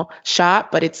small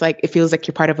shop, but it's like, it feels like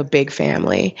you're part of a big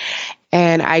family.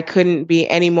 And I couldn't be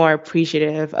any more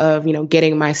appreciative of,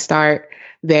 getting my start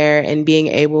there and being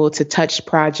able to touch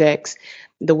projects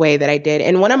the way that I did.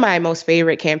 And one of my most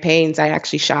favorite campaigns I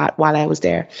actually shot while I was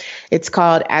there. It's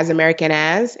called As American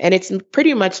As, and it's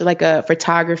pretty much like a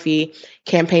photography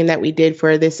campaign that we did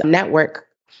for this network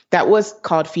that was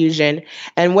called Fusion.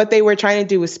 And what they were trying to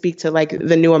do was speak to like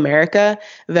the new America,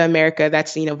 the America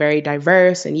that's, very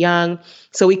diverse and young.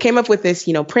 So we came up with this,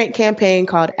 print campaign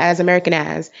called As American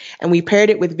As, and we paired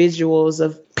it with visuals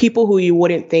of people who you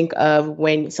wouldn't think of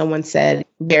when someone said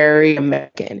very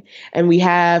American. And we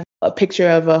have a picture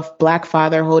of a Black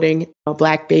father holding a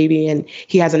Black baby, and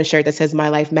he has on a shirt that says "My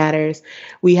Life Matters."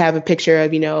 We have a picture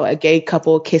of, a gay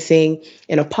couple kissing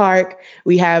in a park.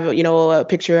 We have, a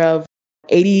picture of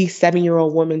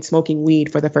 87-year-old woman smoking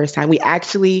weed for the first time. We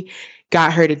actually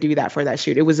got her to do that for that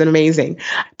shoot. It was amazing.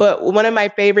 But one of my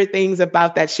favorite things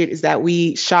about that shoot is that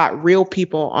we shot real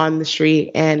people on the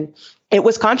street, and it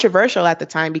was controversial at the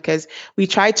time because we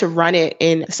tried to run it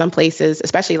in some places,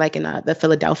 especially like in the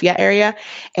Philadelphia area.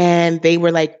 And they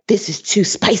were like, this is too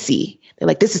spicy. They're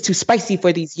like, this is too spicy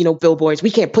for these, billboards.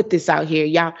 We can't put this out here.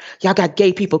 Y'all got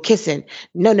gay people kissing.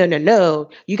 No.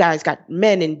 You guys got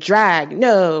men in drag.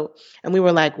 No. And we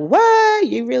were like, what?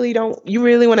 You really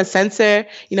want to censor,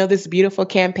 this beautiful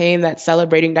campaign that's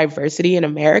celebrating diversity in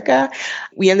America?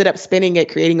 We ended up spinning it,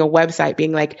 creating a website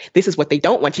being like, this is what they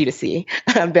don't want you to see.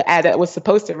 The ad that was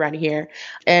supposed to run here.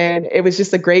 And it was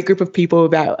just a great group of people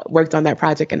that worked on that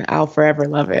project, and I'll forever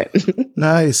love it.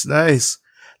 Nice.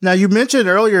 Now, you mentioned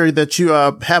earlier that you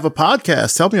have a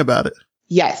podcast. Tell me about it.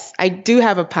 Yes, I do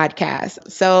have a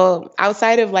podcast. So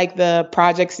outside of like the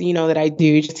projects, that I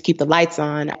do just to keep the lights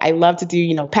on, I love to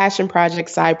do, passion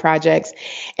projects, side projects.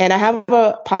 And I have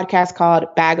a podcast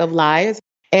called Bag of Lies.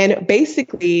 And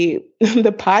basically,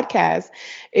 the podcast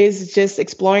is just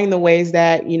exploring the ways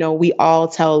that, we all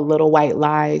tell little white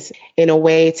lies in a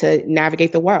way to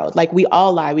navigate the world. Like we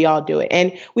all lie, we all do it.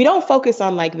 And we don't focus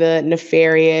on like the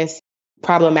nefarious,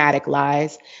 problematic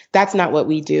lies. That's not what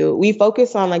we do. We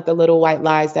focus on like the little white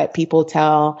lies that people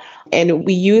tell. And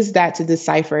we use that to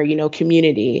decipher,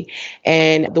 community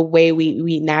and the way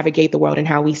we navigate the world and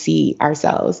how we see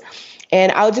ourselves.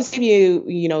 And I'll just give you,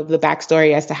 the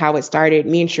backstory as to how it started.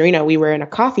 Me and Sharina, we were in a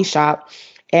coffee shop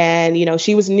and,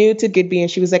 she was new to Goodby and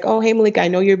she was like, oh, hey, Malika, I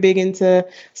know you're big into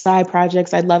side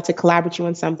projects. I'd love to collaborate you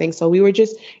on something. So we were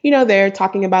just, there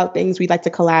talking about things we'd like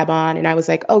to collab on. And I was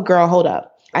like, oh, girl, hold up.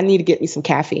 I need to get me some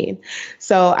caffeine.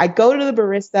 So I go to the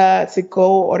barista to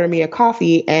go order me a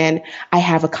coffee and I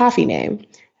have a coffee name.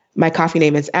 My coffee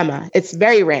name is Emma. It's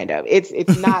very random. It's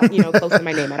not, close to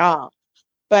my name at all.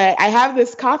 But I have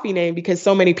this coffee name because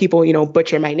so many people,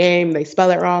 butcher my name, they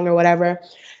spell it wrong or whatever.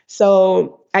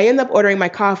 So I end up ordering my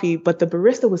coffee, but the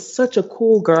barista was such a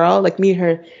cool girl. Like me and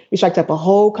her, we struck up a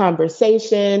whole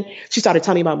conversation. She started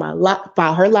telling me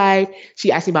about her life.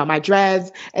 She asked me about my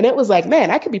dreads. And it was like,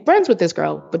 man, I could be friends with this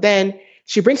girl. But then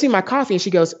she brings me my coffee and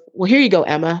she goes, well, here you go,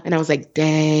 Emma. And I was like,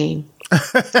 dang.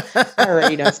 I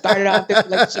already done started off this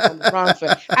relationship on the wrong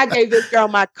foot. I gave this girl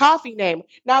my coffee name.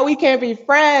 Now we can't be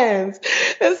friends.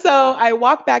 And so I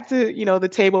walked back to, the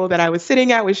table that I was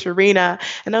sitting at with Sharina.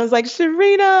 And I was like,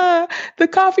 Sharina, the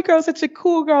coffee girl's such a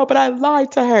cool girl, but I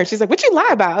lied to her. She's like, what'd you lie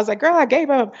about? I was like, girl, I gave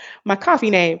her my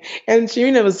coffee name. And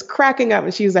Sharina was cracking up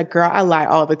and she was like, girl, I lie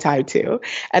all the time too.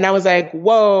 And I was like,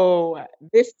 whoa,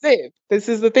 this is it. This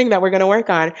is the thing that we're going to work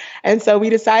on. And so we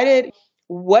decided,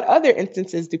 what other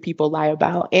instances do people lie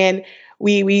about? And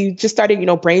we just started,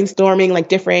 brainstorming like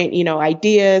different,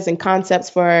 ideas and concepts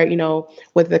for,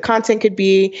 what the content could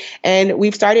be. And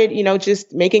we've started,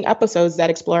 just making episodes that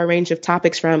explore a range of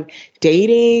topics from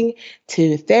dating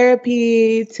to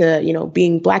therapy to,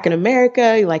 being Black in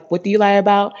America. Like, what do you lie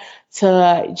about?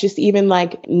 To just even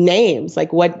like names, like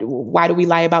why do we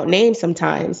lie about names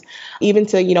sometimes? Even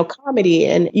to, comedy,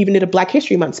 and even did a Black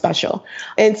History Month special.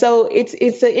 And so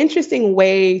it's an interesting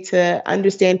way to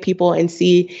understand people and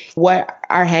see what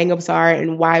our hangups are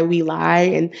and why we lie.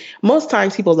 And most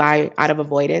times people lie out of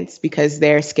avoidance because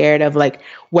they're scared of like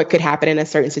what could happen in a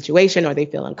certain situation or they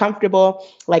feel uncomfortable.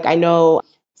 Like I know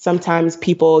sometimes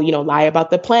people, lie about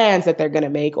the plans that they're going to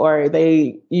make, or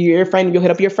you'll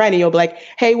hit up your friend and you'll be like,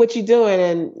 hey, what you doing?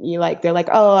 And they're like,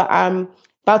 oh, I'm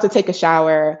about to take a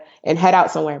shower and head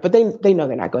out somewhere. But they know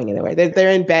they're not going anywhere.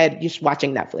 They're in bed just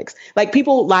watching Netflix. Like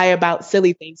people lie about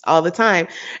silly things all the time.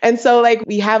 And so like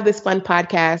we have this fun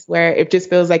podcast where it just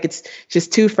feels like it's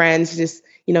just two friends just,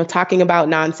 talking about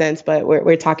nonsense, but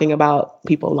we're talking about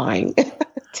people lying.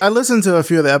 I listened to a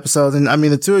few of the episodes and I mean,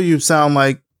 the two of you sound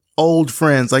like old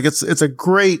friends. Like it's a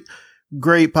great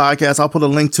podcast. I'll put a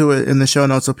link to it in the show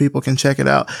notes so people can check it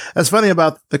out. That's funny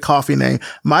about the coffee name.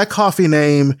 My coffee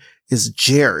name is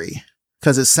Jerry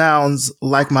because it sounds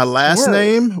like my last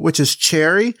name, which is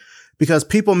Cherry, because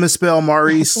people misspell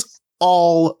Maurice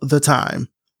all the time.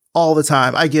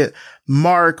 I get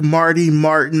Mark, Marty,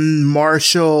 Martin,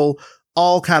 Marshall,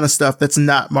 all kind of stuff that's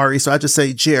not Maurice. So I just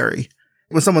say Jerry.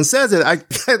 When someone says it, I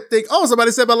think, oh,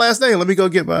 somebody said my last name. Let me go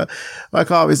get my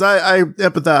coffees. I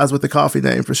empathize with the coffee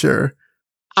name for sure.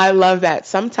 I love that.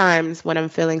 Sometimes when I'm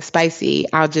feeling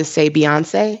spicy, I'll just say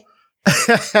Beyonce.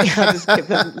 I'll just give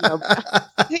them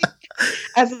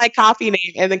as my coffee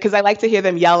name. And then because I like to hear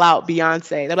them yell out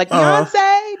Beyonce. They're like,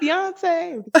 Beyonce,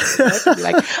 Beyonce. Be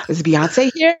like, is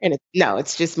Beyonce here? And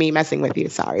it's just me messing with you.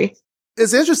 Sorry.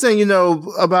 It's interesting,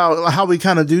 about how we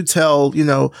kind of do tell,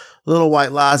 little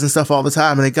white lies and stuff all the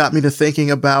time. And it got me to thinking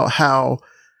about how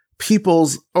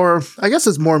or I guess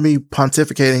it's more me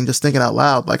pontificating, just thinking out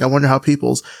loud. Like, I wonder how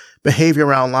people's behavior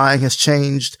around lying has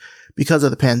changed because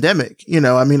of the pandemic.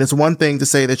 I mean, it's one thing to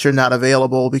say that you're not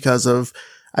available because of,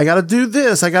 I got to do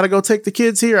this. I got to go take the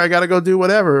kids here. I got to go do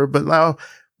whatever. But now,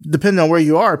 depending on where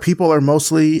you are, people are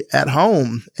mostly at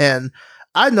home. And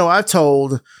I know I've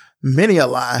told many a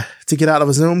lie to get out of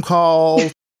a Zoom call,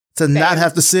 to not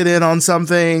have to sit in on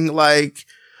something like,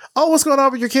 oh, what's going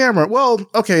on with your camera? Well,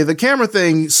 okay, the camera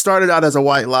thing started out as a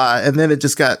white lie, and then it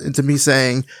just got into me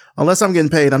saying, unless I'm getting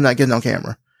paid, I'm not getting on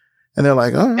camera. And they're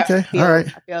like, oh, okay, all right.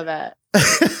 I feel that.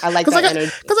 I like that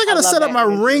energy. Because I got to set up my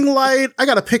ring light. I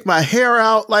got to pick my hair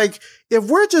out. Like, if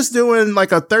we're just doing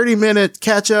like a 30-minute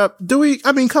catch up,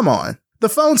 come on. The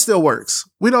phone still works.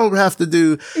 We don't have to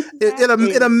do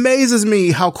Exactly. it amazes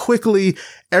me how quickly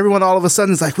everyone all of a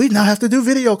sudden is like, we now have to do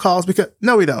video calls because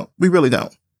no, we don't. We really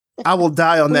don't. I will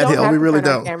die on that hill. We really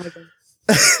don't.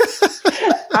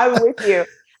 I'm with you.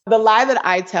 The lie that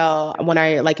I tell when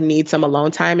I like need some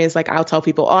alone time is like, I'll tell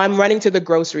people, oh, I'm running to the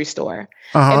grocery store.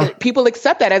 And people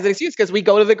accept that as an excuse because we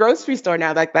go to the grocery store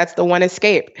now. Like that's the one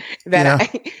escape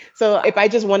so if I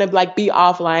just want to like be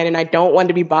offline and I don't want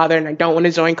to be bothered and I don't want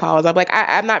to join calls, I'm like,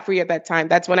 I'm not free at that time.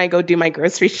 That's when I go do my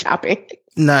grocery shopping.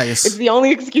 Nice. It's the only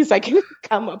excuse I can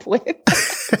come up with.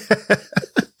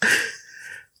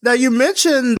 Now you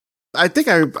mentioned, I think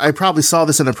I probably saw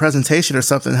this in a presentation or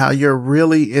something, how you're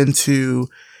really into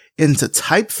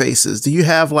typefaces. Do you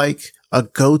have like a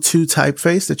go-to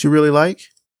typeface that you really like?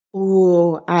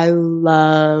 Ooh, I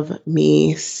love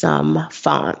me some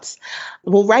fonts.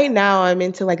 Well, right now I'm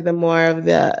into like the more of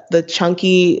the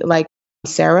chunky like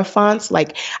serif fonts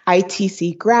like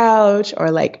ITC Grouch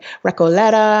or like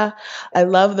Recoleta. I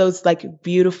love those like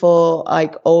beautiful,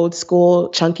 like old school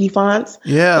chunky fonts.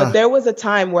 Yeah. But there was a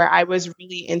time where I was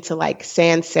really into like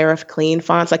sans serif clean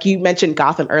fonts. Like you mentioned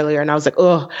Gotham earlier and I was like,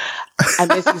 oh, I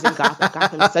miss using Gotham.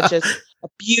 Gotham is such a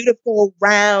beautiful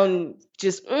round,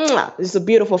 just a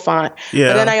beautiful font. Yeah.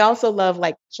 But then I also love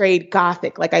like trade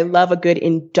Gothic. Like I love a good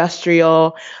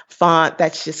industrial font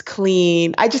that's just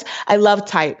clean. I love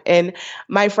type. And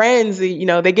my friends, they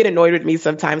get annoyed with me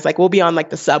sometimes. Like we'll be on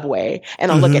like the subway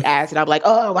and I'll look at ads and I'm like,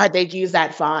 oh, why'd they use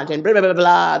that font? And blah, blah, blah,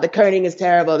 blah. The kerning is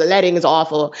terrible. The lettering is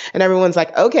awful. And everyone's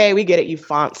like, okay, we get it, you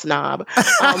font snob.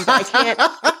 But I can't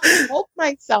help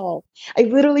myself. I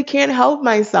literally can't help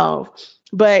myself.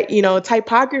 But,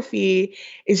 typography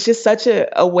is just such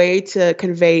a way to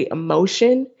convey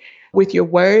emotion with your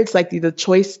words. Like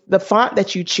the font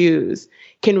that you choose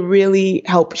can really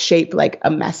help shape like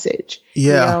a message.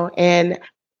 Yeah. And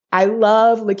I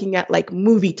love looking at like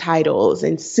movie titles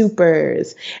and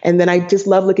supers. And then I just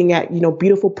love looking at,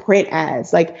 beautiful print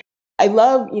ads. Like I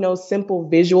love, simple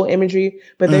visual imagery,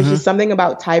 but there's just something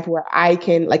about type where I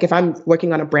can, like, if I'm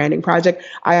working on a branding project,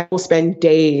 I will spend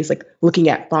days like looking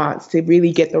at fonts to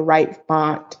really get the right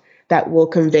font that will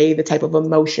convey the type of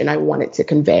emotion I want it to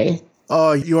convey.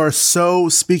 Oh, you are so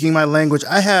speaking my language.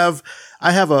 I have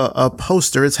a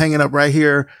poster. It's hanging up right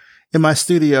here in my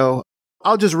studio.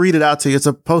 I'll just read it out to you. It's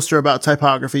a poster about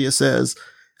typography. It says,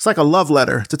 it's like a love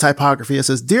letter to typography. It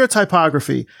says, "Dear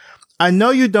typography, I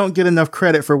know you don't get enough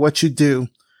credit for what you do.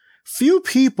 Few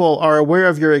people are aware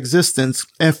of your existence,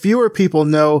 and fewer people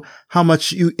know how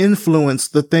much you influence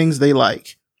the things they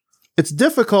like. It's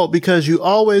difficult because you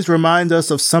always remind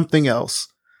us of something else.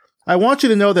 I want you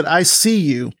to know that I see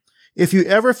you. If you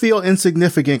ever feel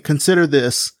insignificant, consider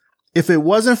this. If it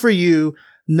wasn't for you,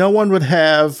 no one would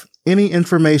have any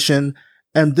information,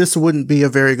 and this wouldn't be a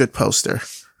very good poster."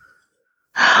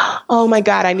 Oh my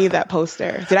God, I need that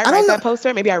poster. Did I write that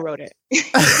poster? Maybe I wrote it.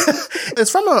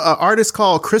 It's from an artist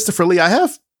called Christopher Lee. I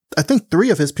have, I think, 3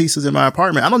 of his pieces in my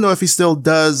apartment. I don't know if he still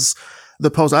does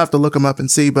the post. I have to look him up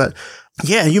and see. But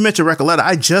yeah, you mentioned Recoleta.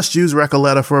 I just used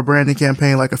Recoleta for a branding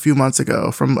campaign like a few months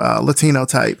ago from Latino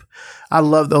Type. I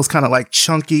love those kind of like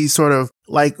chunky, sort of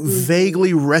like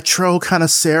vaguely retro kind of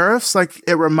serifs. Like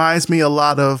it reminds me a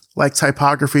lot of like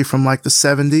typography from like the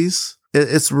 70s.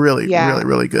 It's really, really,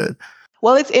 really good.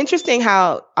 Well, it's interesting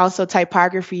how also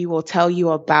typography will tell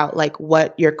you about like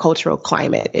what your cultural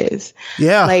climate is.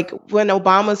 Yeah. Like when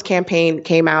Obama's campaign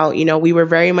came out, we were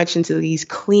very much into these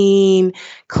clean,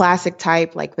 classic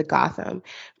type, like the Gotham,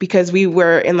 because we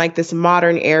were in like this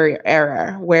modern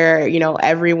era where,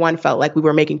 everyone felt like we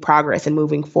were making progress and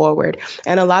moving forward.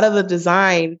 And a lot of the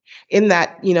design in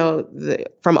that,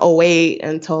 from 2008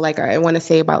 until like, I want to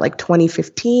say about like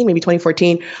 2015, maybe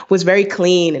 2014 was very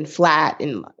clean and flat,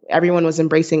 and everyone was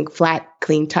embracing flat,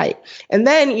 clean type. And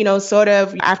then, sort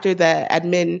of after the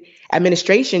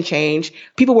administration change,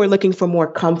 people were looking for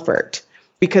more comfort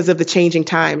because of the changing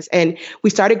times. And we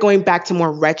started going back to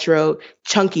more retro,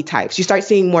 chunky types. You start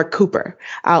seeing more Cooper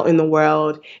out in the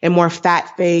world and more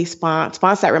fat face fonts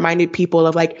that reminded people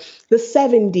of like the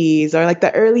 70s or like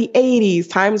the early 80s,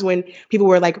 times when people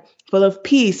were like full of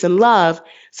peace and love.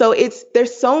 So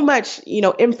there's so much,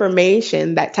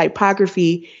 information that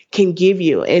typography can give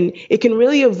you, and it can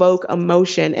really evoke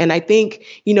emotion. And I think,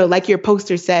 like your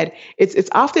poster said, it's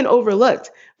often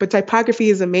overlooked, but typography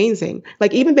is amazing.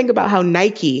 Like even think about how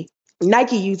Nike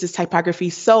uses typography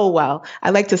so well. I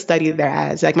like to study their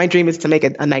ads. Like my dream is to make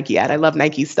a Nike ad. I love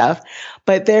Nike stuff,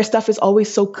 but their stuff is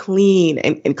always so clean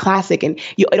and classic. And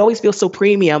it always feels so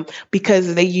premium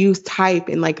because they use type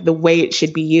in like the way it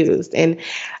should be used. And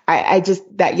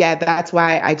that's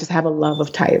why I just have a love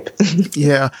of type.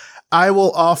 Yeah. I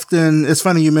will often, it's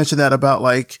funny you mentioned that about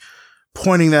like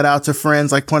pointing that out to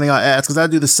friends, like pointing out ads, because I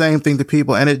do the same thing to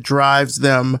people and it drives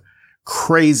them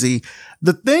crazy.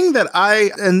 The thing that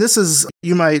and this is,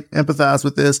 you might empathize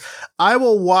with this, I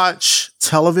will watch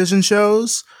television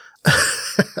shows,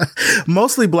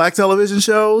 mostly black television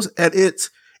shows, and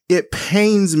it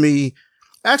pains me.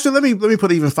 Actually, let me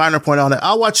put an even finer point on it.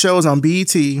 I'll watch shows on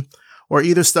BET or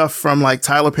either stuff from like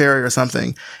Tyler Perry or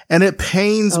something, and it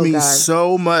pains me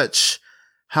so much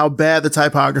how bad the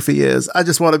typography is. I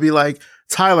just want to be like,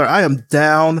 Tyler, I am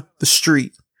down the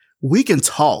street. We can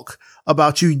talk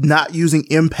about you not using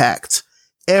impact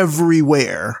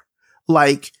everywhere.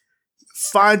 Like,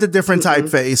 find a different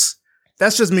typeface.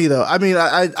 That's just me though. I mean,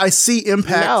 I see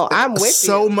impact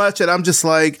so much and I'm just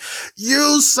like,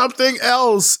 use something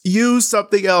else. Use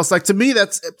something else. Like, to me,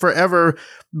 that's forever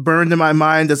burned in my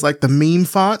mind as like the meme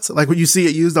font. Like when you see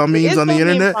it used on memes on the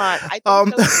internet.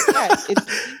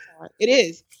 It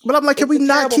is. But I'm like, can we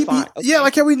not keep,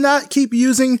 like, can we not keep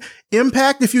using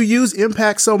impact? If you use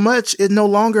impact so much, it no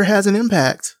longer has an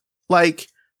impact. Like,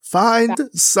 find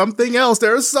something else.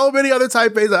 There are so many other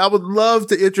typefaces. I would love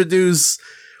to introduce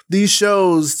these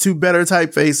shows to better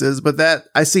typefaces, but that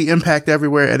I see impact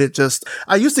everywhere. And it just,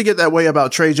 I used to get that way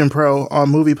about Trajan Pro on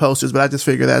movie posters, but I just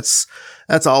figure that's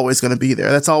always going to be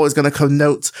there. That's always going to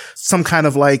connote some kind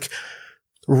of like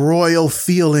royal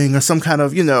feeling or some kind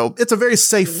of, it's a very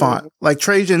safe font. Like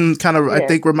Trajan kind of, I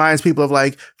think, reminds people of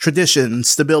like tradition,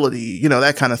 stability,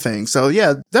 that kind of thing. So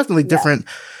yeah, definitely different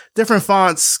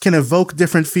fonts can evoke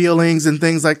different feelings and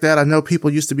things like that. I know people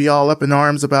used to be all up in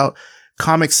arms about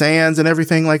Comic Sans and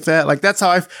everything like that. Like, that's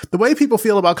how the way people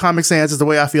feel about Comic Sans is the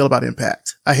way I feel about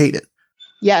Impact. I hate it.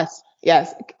 Yes.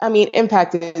 I mean,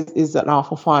 Impact is an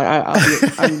awful font.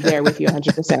 I'm there with you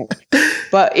 100%.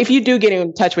 But if you do get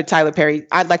in touch with Tyler Perry,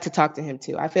 I'd like to talk to him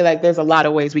too. I feel like there's a lot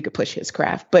of ways we could push his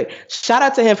craft. But shout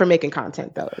out to him for making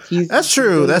content, though. That's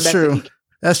true. That's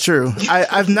true.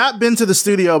 I've not been to the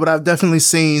studio, but I've definitely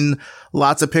seen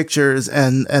lots of pictures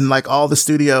and like all the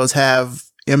studios have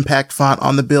Impact font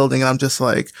on the building. And I'm just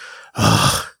like,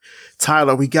 oh,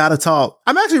 Tyler, we got to talk.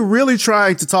 I'm actually really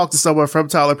trying to talk to someone from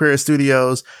Tyler Perry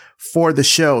Studios for the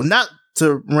show, not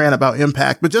to rant about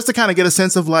Impact, but just to kind of get a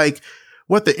sense of like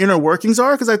what the inner workings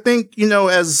are. Cause I think,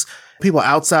 as people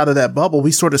outside of that bubble,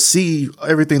 we sort of see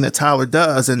everything that Tyler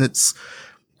does, and it's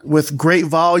with great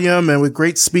volume and with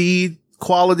great speed.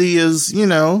 Quality is,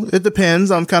 it depends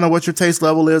on kind of what your taste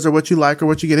level is or what you like or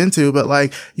what you get into. But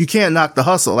like, you can't knock the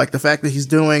hustle. Like, the fact that he's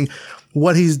doing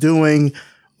what he's doing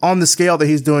on the scale that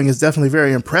he's doing is definitely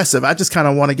very impressive. I just kind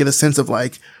of want to get a sense of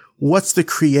like, what's the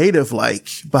creative like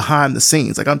behind the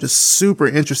scenes? Like, I'm just super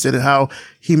interested in how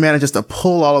he manages to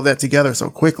pull all of that together so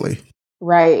quickly.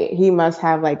 Right. He must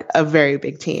have like a very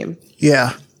big team.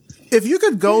 Yeah. If you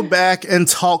could go back and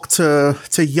talk to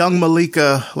young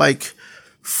Malika, like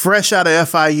fresh out of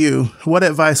FIU, what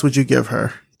advice would you give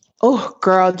her? Oh,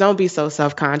 girl, don't be so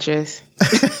self-conscious.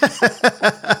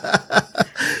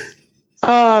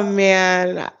 Oh,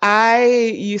 man. I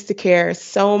used to care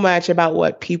so much about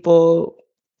what people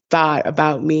thought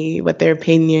about me, what their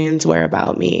opinions were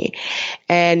about me.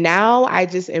 And now I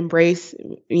just embrace,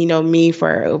 me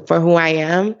for who I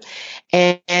am.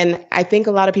 And I think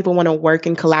a lot of people want to work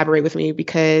and collaborate with me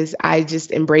because I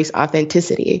just embrace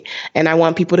authenticity, and I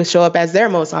want people to show up as their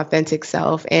most authentic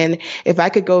self. And if I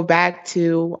could go back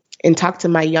to and talk to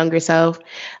my younger self,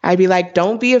 I'd be like,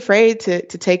 don't be afraid to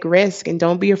take risk, and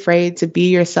don't be afraid to be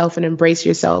yourself and embrace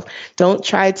yourself. Don't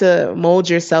try to mold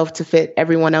yourself to fit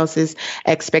everyone else's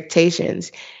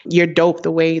expectations. You're dope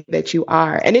the way that you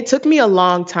are. And it took me a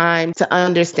long time to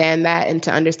understand that, and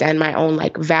to understand my own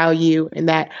like value, and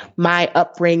that my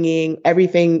upbringing,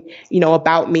 everything,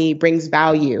 about me brings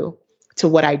value to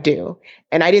what I do.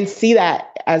 And I didn't see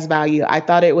that as value. I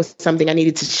thought it was something I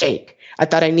needed to shake. I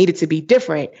thought I needed to be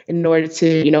different in order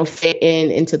to, fit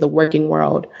into the working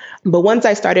world. But once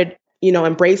I started,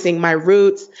 embracing my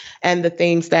roots and the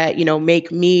things that,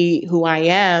 make me who I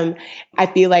am, I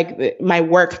feel like my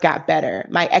work got better.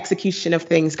 My execution of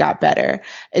things got better.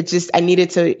 I needed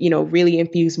to, really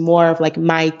infuse more of like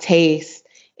my taste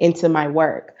into my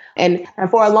work. And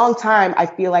for a long time, I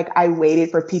feel like I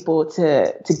waited for people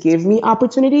to give me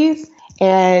opportunities.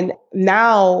 And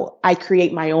now I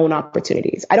create my own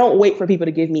opportunities. I don't wait for people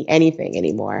to give me anything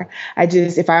anymore.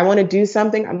 If I want to do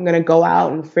something, I'm going to go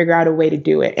out and figure out a way to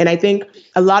do it. And I think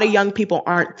a lot of young people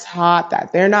aren't taught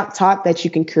that. They're not taught that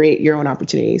you can create your own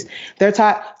opportunities. They're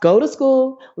taught, go to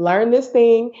school, learn this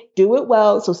thing, do it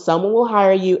well, so someone will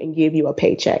hire you and give you a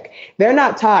paycheck. They're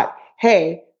not taught,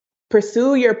 hey,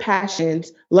 pursue your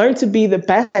passions, learn to be the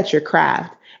best at your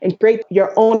craft, and create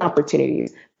your own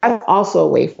opportunities. that's also a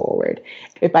way forward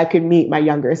if I could meet my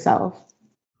younger self.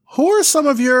 Who are some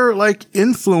of your like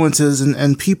influences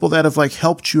and people that have like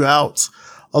helped you out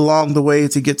along the way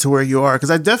to get to where you are? Because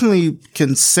I definitely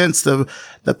can sense the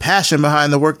passion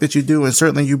behind the work that you do. And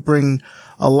certainly you bring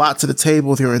a lot to the table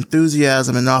with your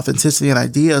enthusiasm and authenticity and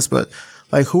ideas. But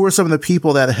like, who are some of the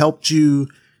people that helped you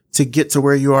to get to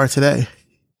where you are today?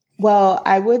 Well,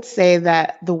 I would say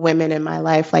that the women in my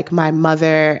life, like my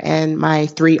mother and my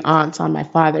 3 aunts on my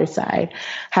father's side,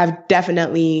 have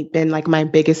definitely been like my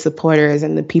biggest supporters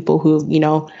and the people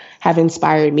who, have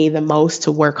inspired me the most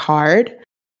to work hard.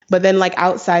 But then like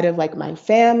outside of like my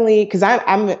family, because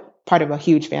I'm part of a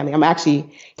huge family. I'm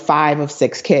actually 5 of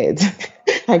 6 kids.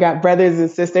 I got brothers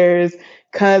and sisters,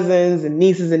 cousins and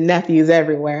nieces and nephews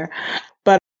everywhere.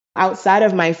 Outside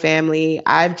of my family,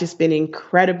 I've just been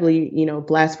incredibly,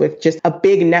 blessed with just a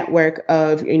big network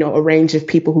of, a range of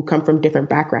people who come from different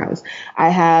backgrounds. I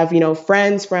have,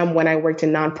 friends from when I worked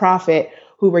in nonprofit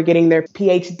who were getting their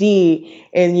PhD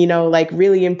in, like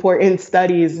really important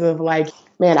studies of like,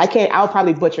 man, I'll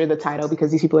probably butcher the title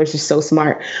because these people are just so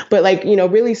smart, but like,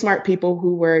 really smart people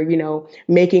who were,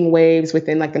 making waves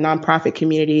within like the nonprofit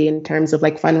community in terms of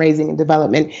like fundraising and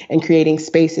development and creating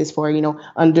spaces for,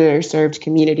 underserved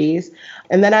communities.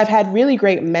 And then I've had really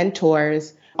great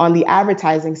mentors on the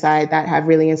advertising side that have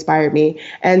really inspired me.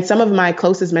 And some of my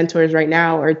closest mentors right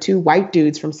now are 2 white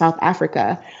dudes from South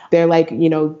Africa. They're like,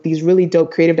 these really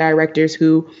dope creative directors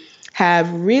who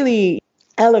have really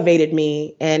elevated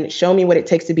me and shown me what it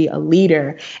takes to be a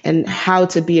leader and how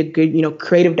to be a good,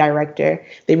 creative director.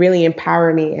 They really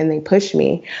empower me and they push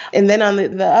me. And then on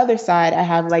the other side, I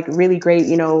have like really great,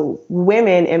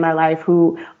 women in my life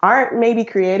who aren't maybe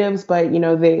creatives, but,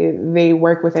 they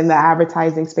work within the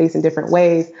advertising space in different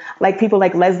ways. Like people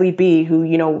like Leslie B, who,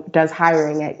 does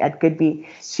hiring at Goodby.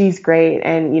 She's great.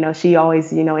 And, she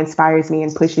always, inspires me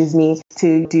and pushes me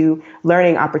to do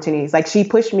learning opportunities. Like she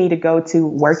pushed me to go to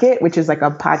Work It, which is like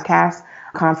a podcast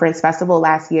conference festival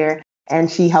last year. And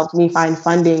she helped me find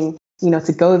funding,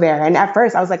 to go there. And at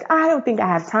first I was like, I don't think I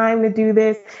have time to do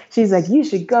this. She's like, you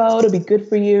should go, it'll be good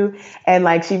for you. And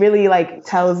like, she really like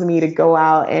tells me to go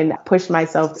out and push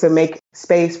myself to make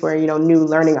space for, new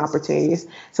learning opportunities.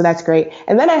 So that's great.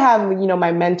 And then I have,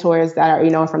 my mentors that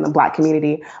are, from the Black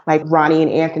community, like Ronnie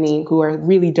and Anthony, who are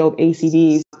really dope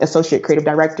ACDs, associate creative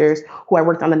directors, who I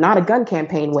worked on the Not a Gun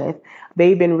campaign with.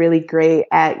 They've been really great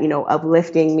at,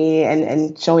 uplifting me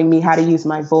and showing me how to use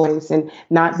my voice and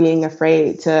not being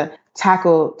afraid to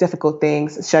tackle difficult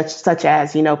things such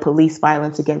as, police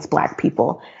violence against Black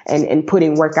people and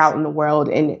putting work out in the world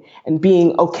and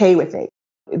being okay with it.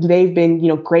 They've been,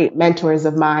 great mentors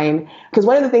of mine. Because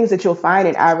one of the things that you'll find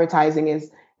in advertising is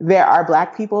there are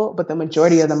Black people, but the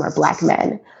majority of them are Black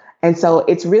men. And so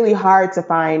it's really hard to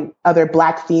find other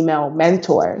Black female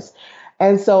mentors.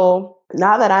 And so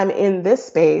now that I'm in this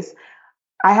space,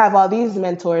 I have all these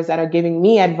mentors that are giving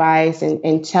me advice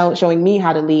and showing me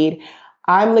how to lead.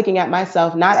 I'm looking at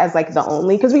myself not as like the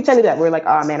only, because we tend to do that. We're like,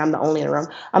 oh man, I'm the only in the room.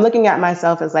 I'm looking at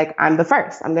myself as like, I'm the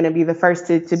first. I'm going to be the first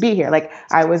to be here. Like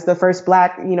I was the first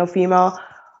Black, female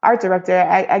art director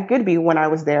at Goodby when I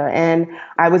was there. And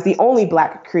I was the only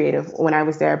Black creative when I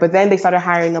was there. But then they started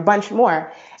hiring a bunch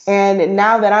more. And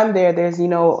now that I'm there, there's,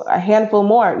 a handful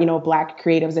more, Black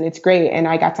creatives, and it's great. And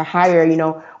I got to hire,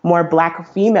 more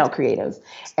Black female creatives.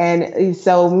 And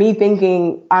so me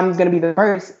thinking I'm going to be the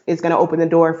first is going to open the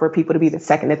door for people to be the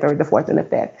second, the third, the fourth, and the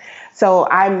fifth. So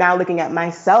I'm now looking at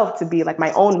myself to be like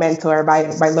my own mentor by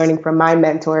learning from my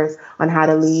mentors on how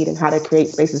to lead and how to create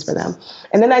spaces for them.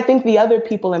 And then I think the other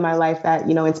people in my life that,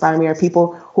 inspire me are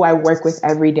people who I work with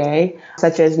every day,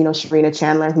 such as, Sharina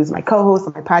Chandler, who's my co-host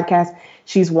on my podcast.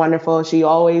 She's wonderful.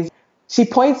 She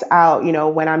points out,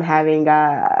 when I'm having,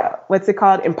 what's it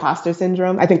called? Imposter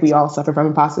syndrome. I think we all suffer from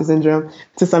imposter syndrome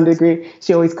to some degree.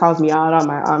 She always calls me out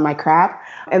on my crap.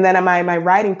 And then my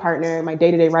writing partner, my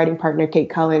day-to-day writing partner, Kate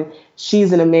Cullen,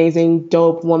 she's an amazing,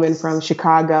 dope woman from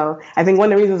Chicago. I think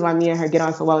one of the reasons why me and her get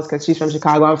on so well is because she's from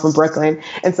Chicago, I'm from Brooklyn.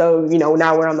 And so,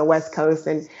 now we're on the West Coast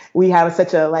and we have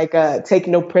such a take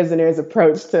no prisoners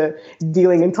approach to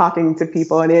dealing and talking to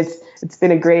people. And it's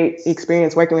been a great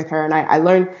experience working with her. And I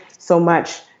learned so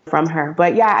much from her.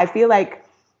 But yeah, I feel like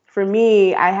for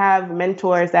me, I have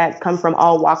mentors that come from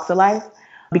all walks of life,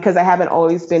 because I haven't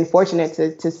always been fortunate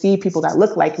to see people that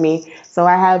look like me. So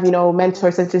I have,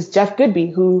 mentors such as Jeff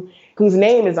Goodby, whose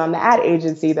name is on the ad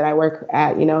agency that I work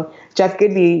at. Jeff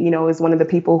Goodby, is one of the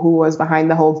people who was behind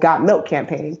the whole Got Milk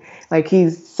campaign. Like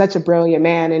he's such a brilliant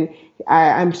man. And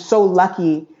I'm so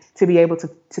lucky to be able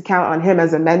to count on him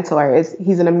as a mentor.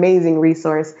 He's an amazing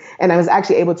resource. And I was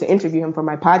actually able to interview him for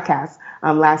my podcast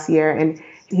last year. And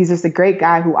He's just a great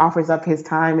guy who offers up his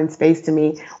time and space to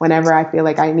me whenever I feel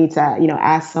like I need to,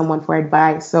 ask someone for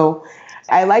advice. So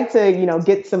I like to,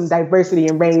 get some diversity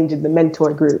and range in the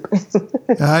mentor group.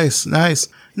 Nice, nice.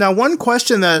 Now, one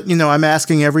question that, I'm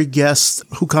asking every guest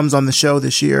who comes on the show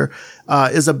this year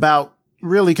is about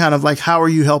really kind of like, how are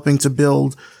you helping to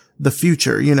build the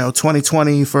future?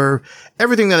 2020, for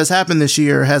everything that has happened this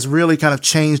year, has really kind of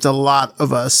changed a lot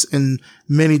of us in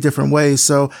many different ways.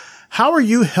 So how are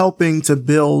you helping to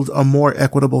build a more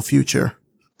equitable future?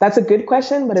 That's a good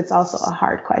question, but it's also a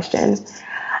hard question.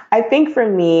 I think for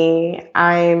me,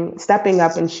 I'm stepping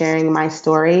up and sharing my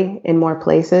story in more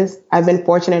places. I've been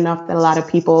fortunate enough that a lot of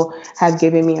people have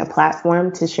given me a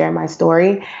platform to share my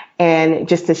story and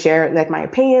just to share like my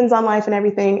opinions on life and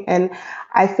everything. And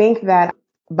I think that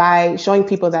by showing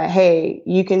people that, hey,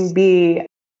 you can be a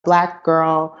Black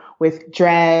girl with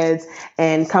dreads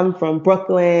and come from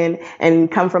Brooklyn and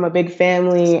come from a big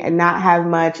family and not have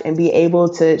much and be able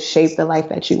to shape the life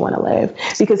that you want to live.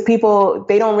 Because people,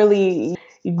 they don't really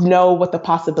know what the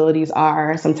possibilities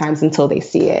are sometimes until they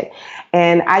see it.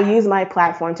 And I use my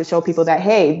platform to show people that,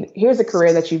 hey, here's a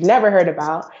career that you've never heard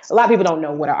about. A lot of people don't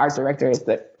know what an art director is,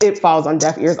 but it falls on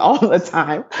deaf ears all the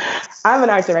time. I'm an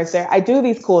art director. I do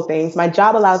these cool things. My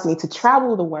job allows me to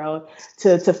travel the world,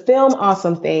 to film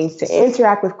awesome things, to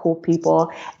interact with cool people,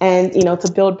 and,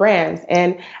 to build brands.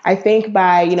 And I think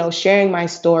by, sharing my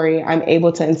story, I'm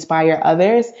able to inspire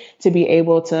others to be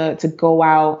able to go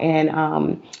out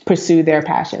and pursue their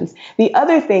passions. The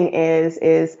other thing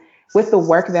is with the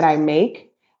work that I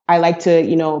make, I like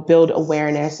to, build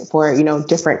awareness for,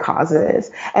 different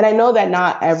causes. And I know that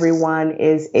not everyone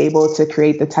is able to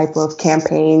create the type of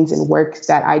campaigns and work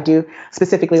that I do,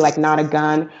 specifically like Not a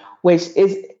Gun, which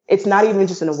is, it's not even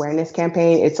just an awareness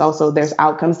campaign. It's also, there's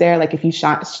outcomes there. Like if you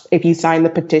sign the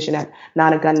petition at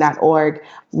notagun.org,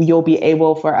 you'll be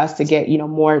able for us to get,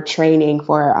 more training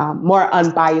for, more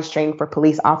unbiased training for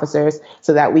police officers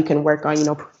so that we can work on,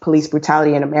 police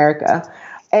brutality in America.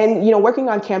 And, working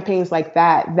on campaigns like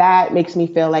that makes me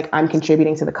feel like I'm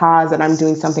contributing to the cause, that I'm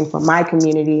doing something for my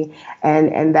community,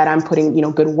 and that I'm putting,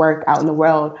 good work out in the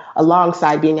world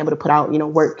alongside being able to put out,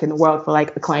 work in the world for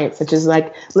like a client such as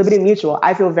like Liberty Mutual.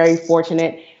 I feel very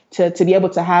fortunate to be able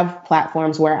to have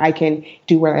platforms where I can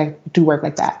do work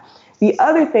like that. The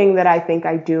other thing that I think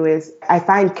I do is I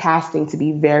find casting to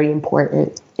be very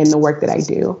important in the work that I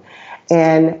do.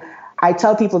 And I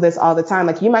tell people this all the time,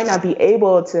 like you might not be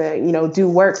able to, do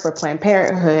work for Planned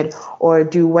Parenthood or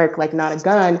do work like Not a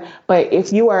Gun, but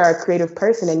if you are a creative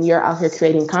person and you're out here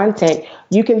creating content,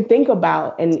 you can think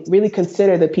about and really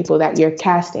consider the people that you're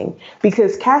casting,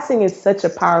 because casting is such a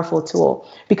powerful tool,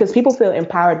 because people feel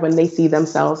empowered when they see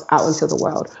themselves out into the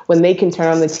world, when they can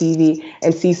turn on the TV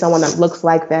and see someone that looks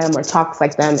like them or talks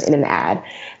like them in an ad.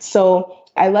 So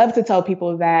I love to tell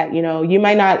people that, you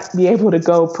might not be able to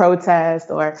go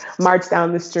protest or march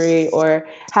down the street or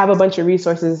have a bunch of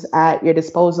resources at your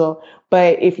disposal.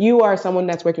 But if you are someone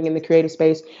that's working in the creative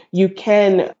space, you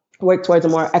can work towards a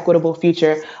more equitable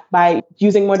future by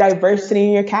using more diversity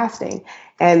in your casting.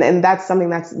 And that's something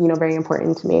that's, very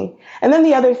important to me. And then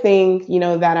the other thing,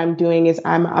 that I'm doing is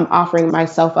I'm offering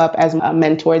myself up as a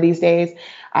mentor these days.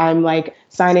 I'm like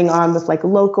signing on with like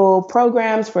local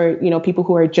programs for, people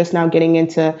who are just now getting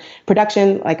into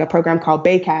production, like a program called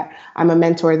Baycat. I'm a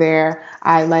mentor there.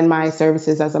 I lend my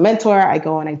services as a mentor. I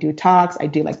go and I do talks. I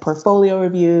do like portfolio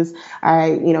reviews.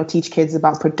 I, teach kids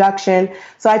about production.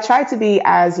 So I try to be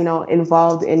as,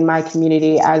 involved in my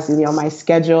community as, my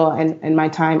schedule and my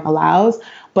time allows.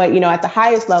 But, at the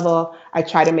highest level, I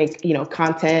try to make,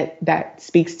 content that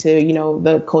speaks to,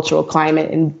 the cultural climate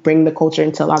and bring the culture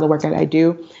into a lot of the work that I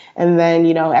do. And then,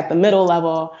 at the middle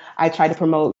level, I try to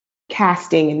promote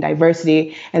casting and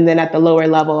diversity. And then at the lower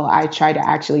level, I try to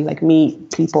actually like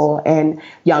meet people and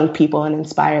young people and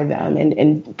inspire them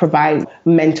and provide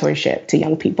mentorship to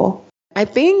young people. I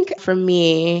think for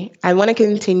me, I want to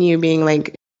continue being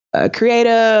like a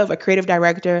creative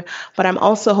director, but I'm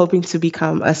also hoping to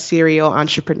become a serial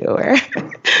entrepreneur.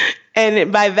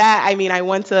 And by that, I mean, I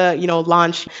want to,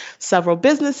 launch several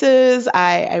businesses.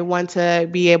 I want to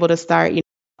be able to start,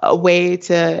 a way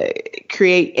to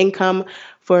create income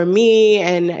for me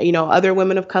and, other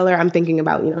women of color. I'm thinking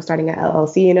about, starting an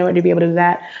LLC, to be able to do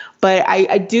that. But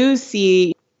I do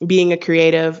see being a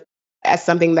creative as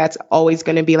something that's always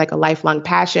going to be like a lifelong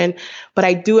passion. But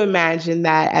I do imagine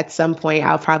that at some point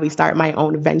I'll probably start my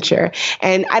own venture.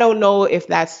 And I don't know if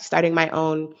that's starting my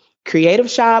own creative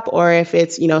shop or if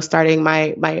it's, starting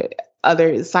my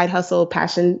other side hustle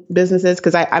passion businesses,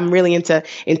 because I'm really into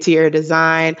interior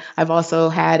design. I've also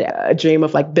had a dream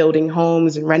of like building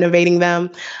homes and renovating them.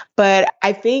 But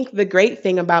I think the great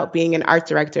thing about being an art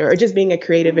director or just being a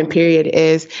creative in period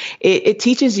is it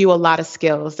teaches you a lot of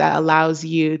skills that allows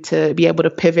you to be able to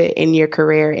pivot in your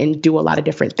career and do a lot of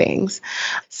different things.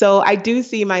 So I do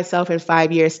see myself in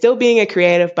 5 years still being a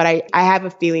creative, but I have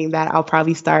a feeling that I'll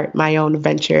probably start my own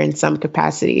venture in some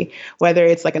capacity, whether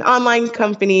it's like an online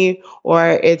company or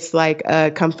it's like a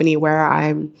company where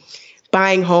I'm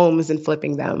buying homes and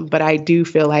flipping them. But I do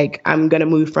feel like I'm going to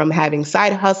move from having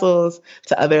side hustles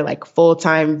to other like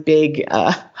full-time big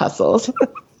hustles.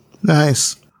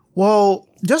 Nice. Well,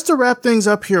 just to wrap things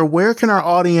up here, where can our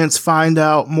audience find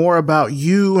out more about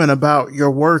you and about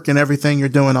your work and everything you're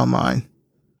doing online?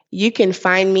 You can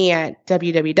find me at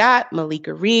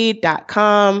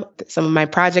www.malikareid.com. Some of my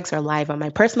projects are live on my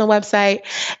personal website.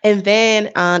 And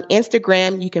then on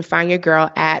Instagram, you can find your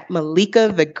girl at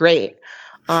Malika the Great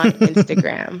on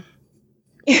Instagram.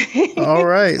 All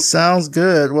right. Sounds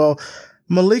good. Well,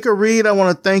 Malika Reid, I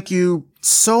want to thank you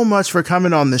so much for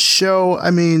coming on the show.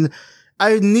 I mean,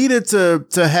 I needed to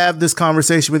have this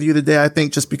conversation with you today, I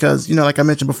think, just because, like I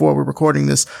mentioned before, we're recording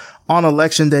this on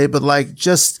election day, but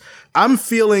I'm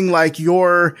feeling like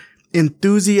your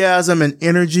enthusiasm and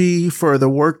energy for the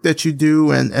work that you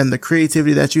do and the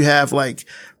creativity that you have,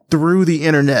 through the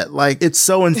internet, it's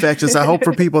so infectious. I hope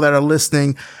for people that are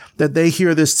listening that they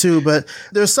hear this too. But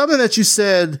there's something that you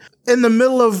said in the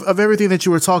middle of everything that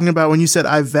you were talking about when you said,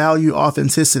 I value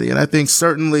authenticity. And I think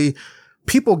certainly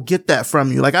people get that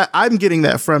from you. I'm getting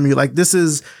that from you. This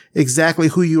is exactly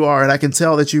who you are. And I can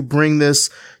tell that you bring this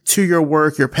to your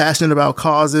work. You're passionate about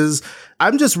causes.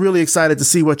 I'm just really excited to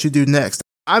see what you do next.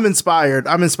 I'm inspired.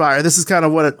 This is kind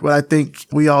of what I think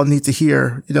we all need to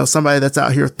hear. Somebody that's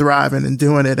out here thriving and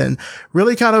doing it and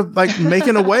really kind of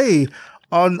making a way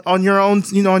on your own,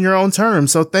 on your own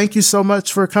terms. So thank you so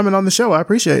much for coming on the show. I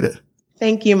appreciate it.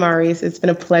 Thank you, Maurice. It's been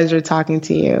a pleasure talking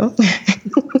to you.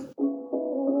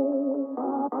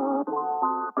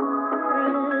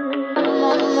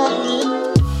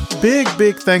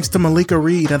 Big thanks to Malika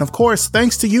Reid. And of course,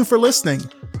 thanks to you for listening.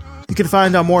 You can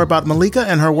find out more about Malika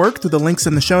and her work through the links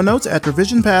in the show notes at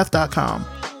revisionpath.com.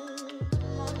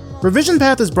 Revision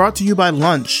Path is brought to you by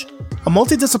Lunch, a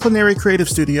multidisciplinary creative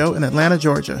studio in Atlanta,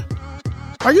 Georgia.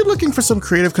 Are you looking for some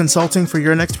creative consulting for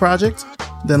your next project?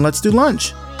 Then let's do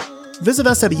lunch. Visit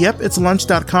us at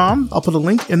yepitslunch.com. I'll put a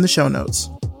link in the show notes.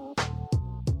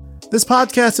 This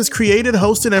podcast is created,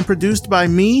 hosted, and produced by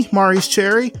me, Maurice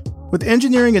Cherry, with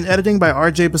engineering and editing by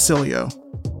RJ Basilio.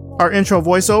 Our intro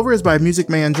voiceover is by Music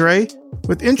Man Dre,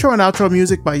 with intro and outro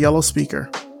music by Yellow Speaker.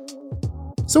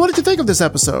 So what did you think of this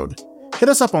episode? Hit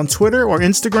us up on Twitter or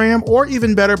Instagram, or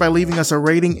even better by leaving us a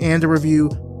rating and a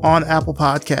review on Apple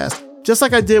Podcasts. Just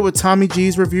like I did with Tommy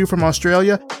G's review from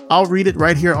Australia, I'll read it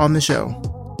right here on the show.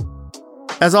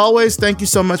 As always, thank you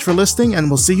so much for listening, and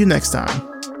we'll see you next time.